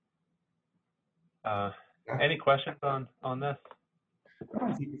 Any questions on this? No,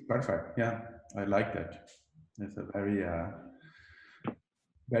 I think it's perfect. Yeah, I like that. It's a very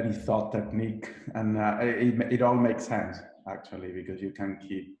very thought technique, and it all makes sense actually, because you can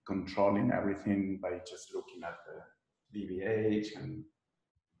keep controlling everything by just looking at the DVH, and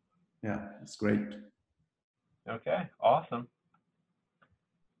yeah, it's great. Okay, awesome.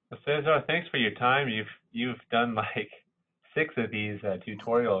 So Cesar, thanks for your time. You've done like 6 of these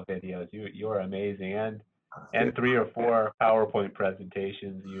tutorial videos. You are amazing, and 3 or 4 PowerPoint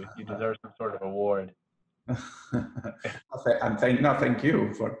presentations. You deserve some sort of award. And thank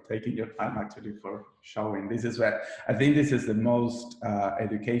you for taking your time actually for showing. This is where I think this is the most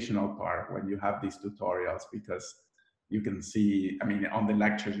educational part, when you have these tutorials, because you can see, I mean, on the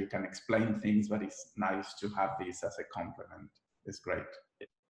lectures you can explain things, but it's nice to have this as a complement. It's great.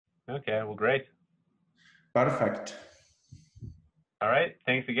 Okay, well, great. Perfect. All right,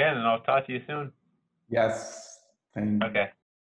 thanks again, and I'll talk to you soon. Yes, thank you. Okay.